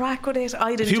lot of crack with it.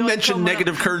 If you mention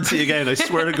negative currency again, I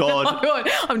swear to God. Oh God,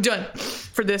 I'm done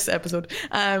for this episode.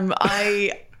 I'm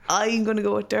going to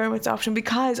go with Dermot's option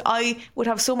because I would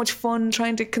have so much fun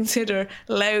trying to consider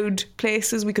loud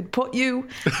places we could put you.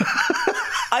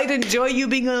 I'd enjoy you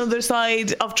being on the other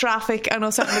side of traffic and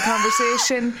us having a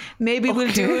conversation. Maybe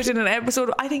we'll do it in an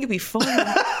episode. I think it'd be fun.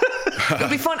 It'd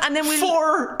be fun, and then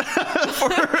for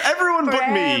everyone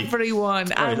but me,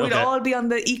 everyone, and we'd all be on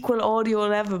the equal audio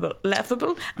level.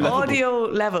 Audio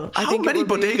level. How many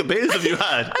Bodega Bays have you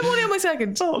had? I'm only on my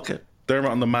second. Oh, okay.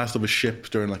 Dermot on the mast of a ship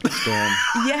during like a storm.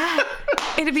 Yeah,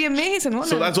 it'd be amazing, wouldn't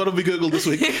it? So that's what we googled this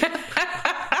week.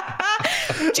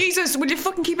 Jesus, would you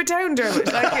fucking keep it down,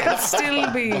 Dermot? Like, it'll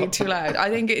still be too loud. I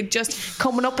think it just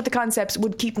coming up with the concepts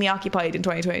would keep me occupied in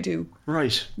 2022.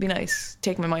 Right. Be nice.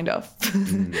 Take my mind off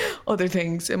other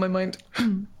things in my mind.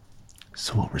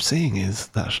 So what we're saying is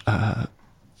that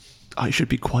I should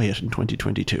be quiet in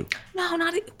 2022.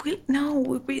 No,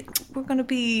 we're going to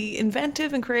be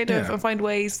inventive and creative and find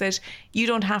ways that you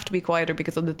don't have to be quieter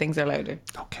because other things are louder.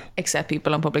 Okay. Except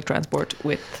people on public transport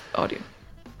with audio.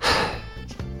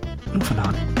 Moving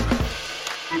on.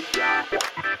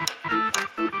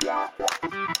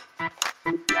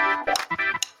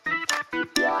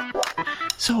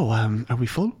 So, are we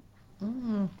full?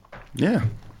 Yeah.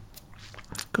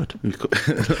 Good.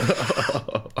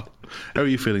 How are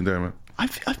you feeling, Dermot? I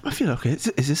feel okay.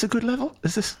 Is this a good level?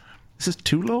 Is this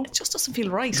too low? It just doesn't feel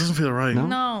right. It doesn't feel right.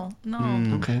 No.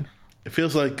 Okay. It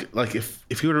feels like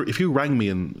if you rang me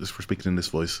and for speaking in this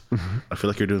voice, I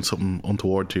feel like you're doing something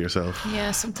untoward to yourself.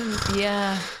 Yeah, something.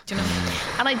 Yeah, do you know?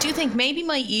 And I do think maybe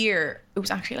my ear. It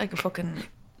was actually like a fucking.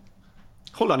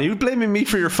 Hold on, are you blaming me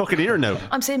for your fucking ear now?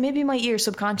 I'm saying maybe my ear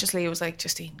subconsciously it was like,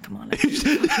 Justine, come on.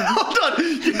 Hold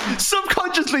on.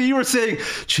 Subconsciously you were saying,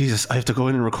 Jesus, I have to go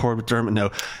in and record with Dermot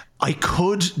now. I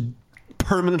could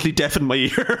permanently deafen my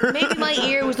ear. Maybe my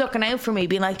ear was looking out for me,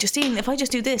 being like, Justine, if I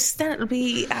just do this, then it'll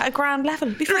be at a grand level.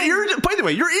 Be Your fine. ear, by the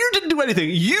way, your ear didn't do anything.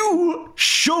 You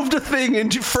shoved a thing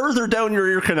into further down your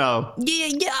ear canal.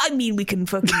 Yeah, I mean, we can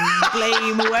fucking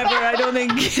blame whoever. I don't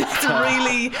think it's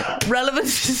really relevant.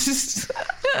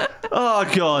 Oh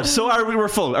God! So we're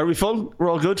full. Are we full? We're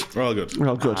all good. We're all good. We're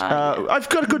all good. I've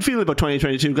got a good feeling about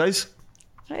 2022, guys.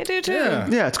 I do too.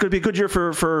 Yeah. It's going to be a good year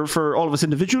for all of us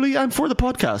individually and for the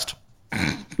podcast.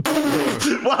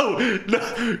 Wow!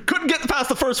 No, couldn't get past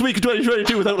the first week of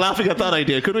 2022 without laughing at that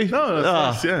idea, could we? No,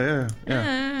 that's nice.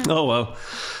 Yeah. Oh wow!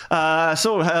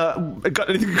 So, got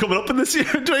anything coming up in this year,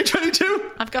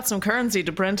 2022? I've got some currency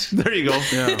to print. There you go.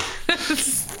 Yeah.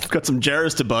 Got some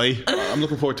jars to buy. I'm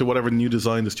looking forward to whatever new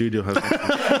design the studio has.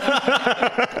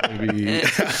 Maybe.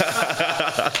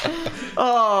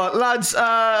 Oh, lads,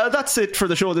 that's it for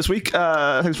the show this week.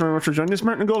 Thanks very much for joining us,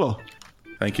 Martin Ngolo.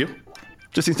 Thank you.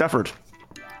 Justine Stafford.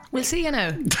 We'll see you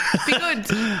now. Be good.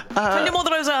 Tell your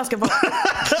mother I was asking for.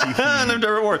 And I'm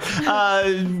Dermot Ward.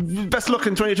 Best of luck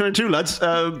in 2022, lads.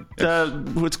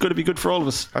 It's going to be good for all of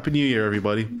us. Happy New Year,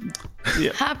 everybody.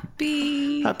 Yeah.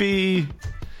 Happy.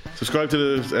 Subscribe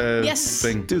to the Yes.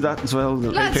 thing. Do that as well.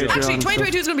 Lads, Patreon actually, and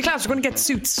 2022 is going to be class. We're going to get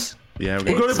suits. Yeah,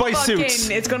 We're going to buy Fucking- suits.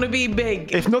 It's going to be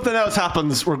big. If nothing else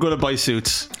happens, we're going to buy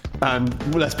suits.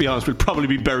 And let's be honest, we'll probably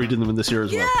be buried in them in this year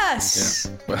as well. Yes.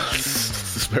 Well,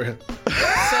 that's the spirit.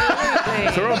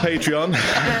 Absolutely. So we're on Patreon.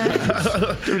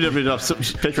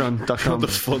 www.patreon.com. The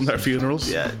fund our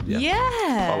funerals. Yeah. Yeah.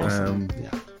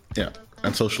 Yeah.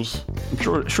 And socials.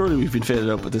 Surely we've been faded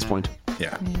out at this point.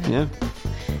 Yeah. Yeah.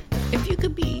 If you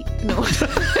could be... No.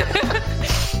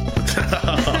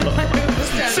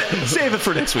 Save it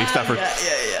for next week, Stafford.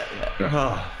 Yeah.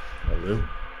 Oh. Hello.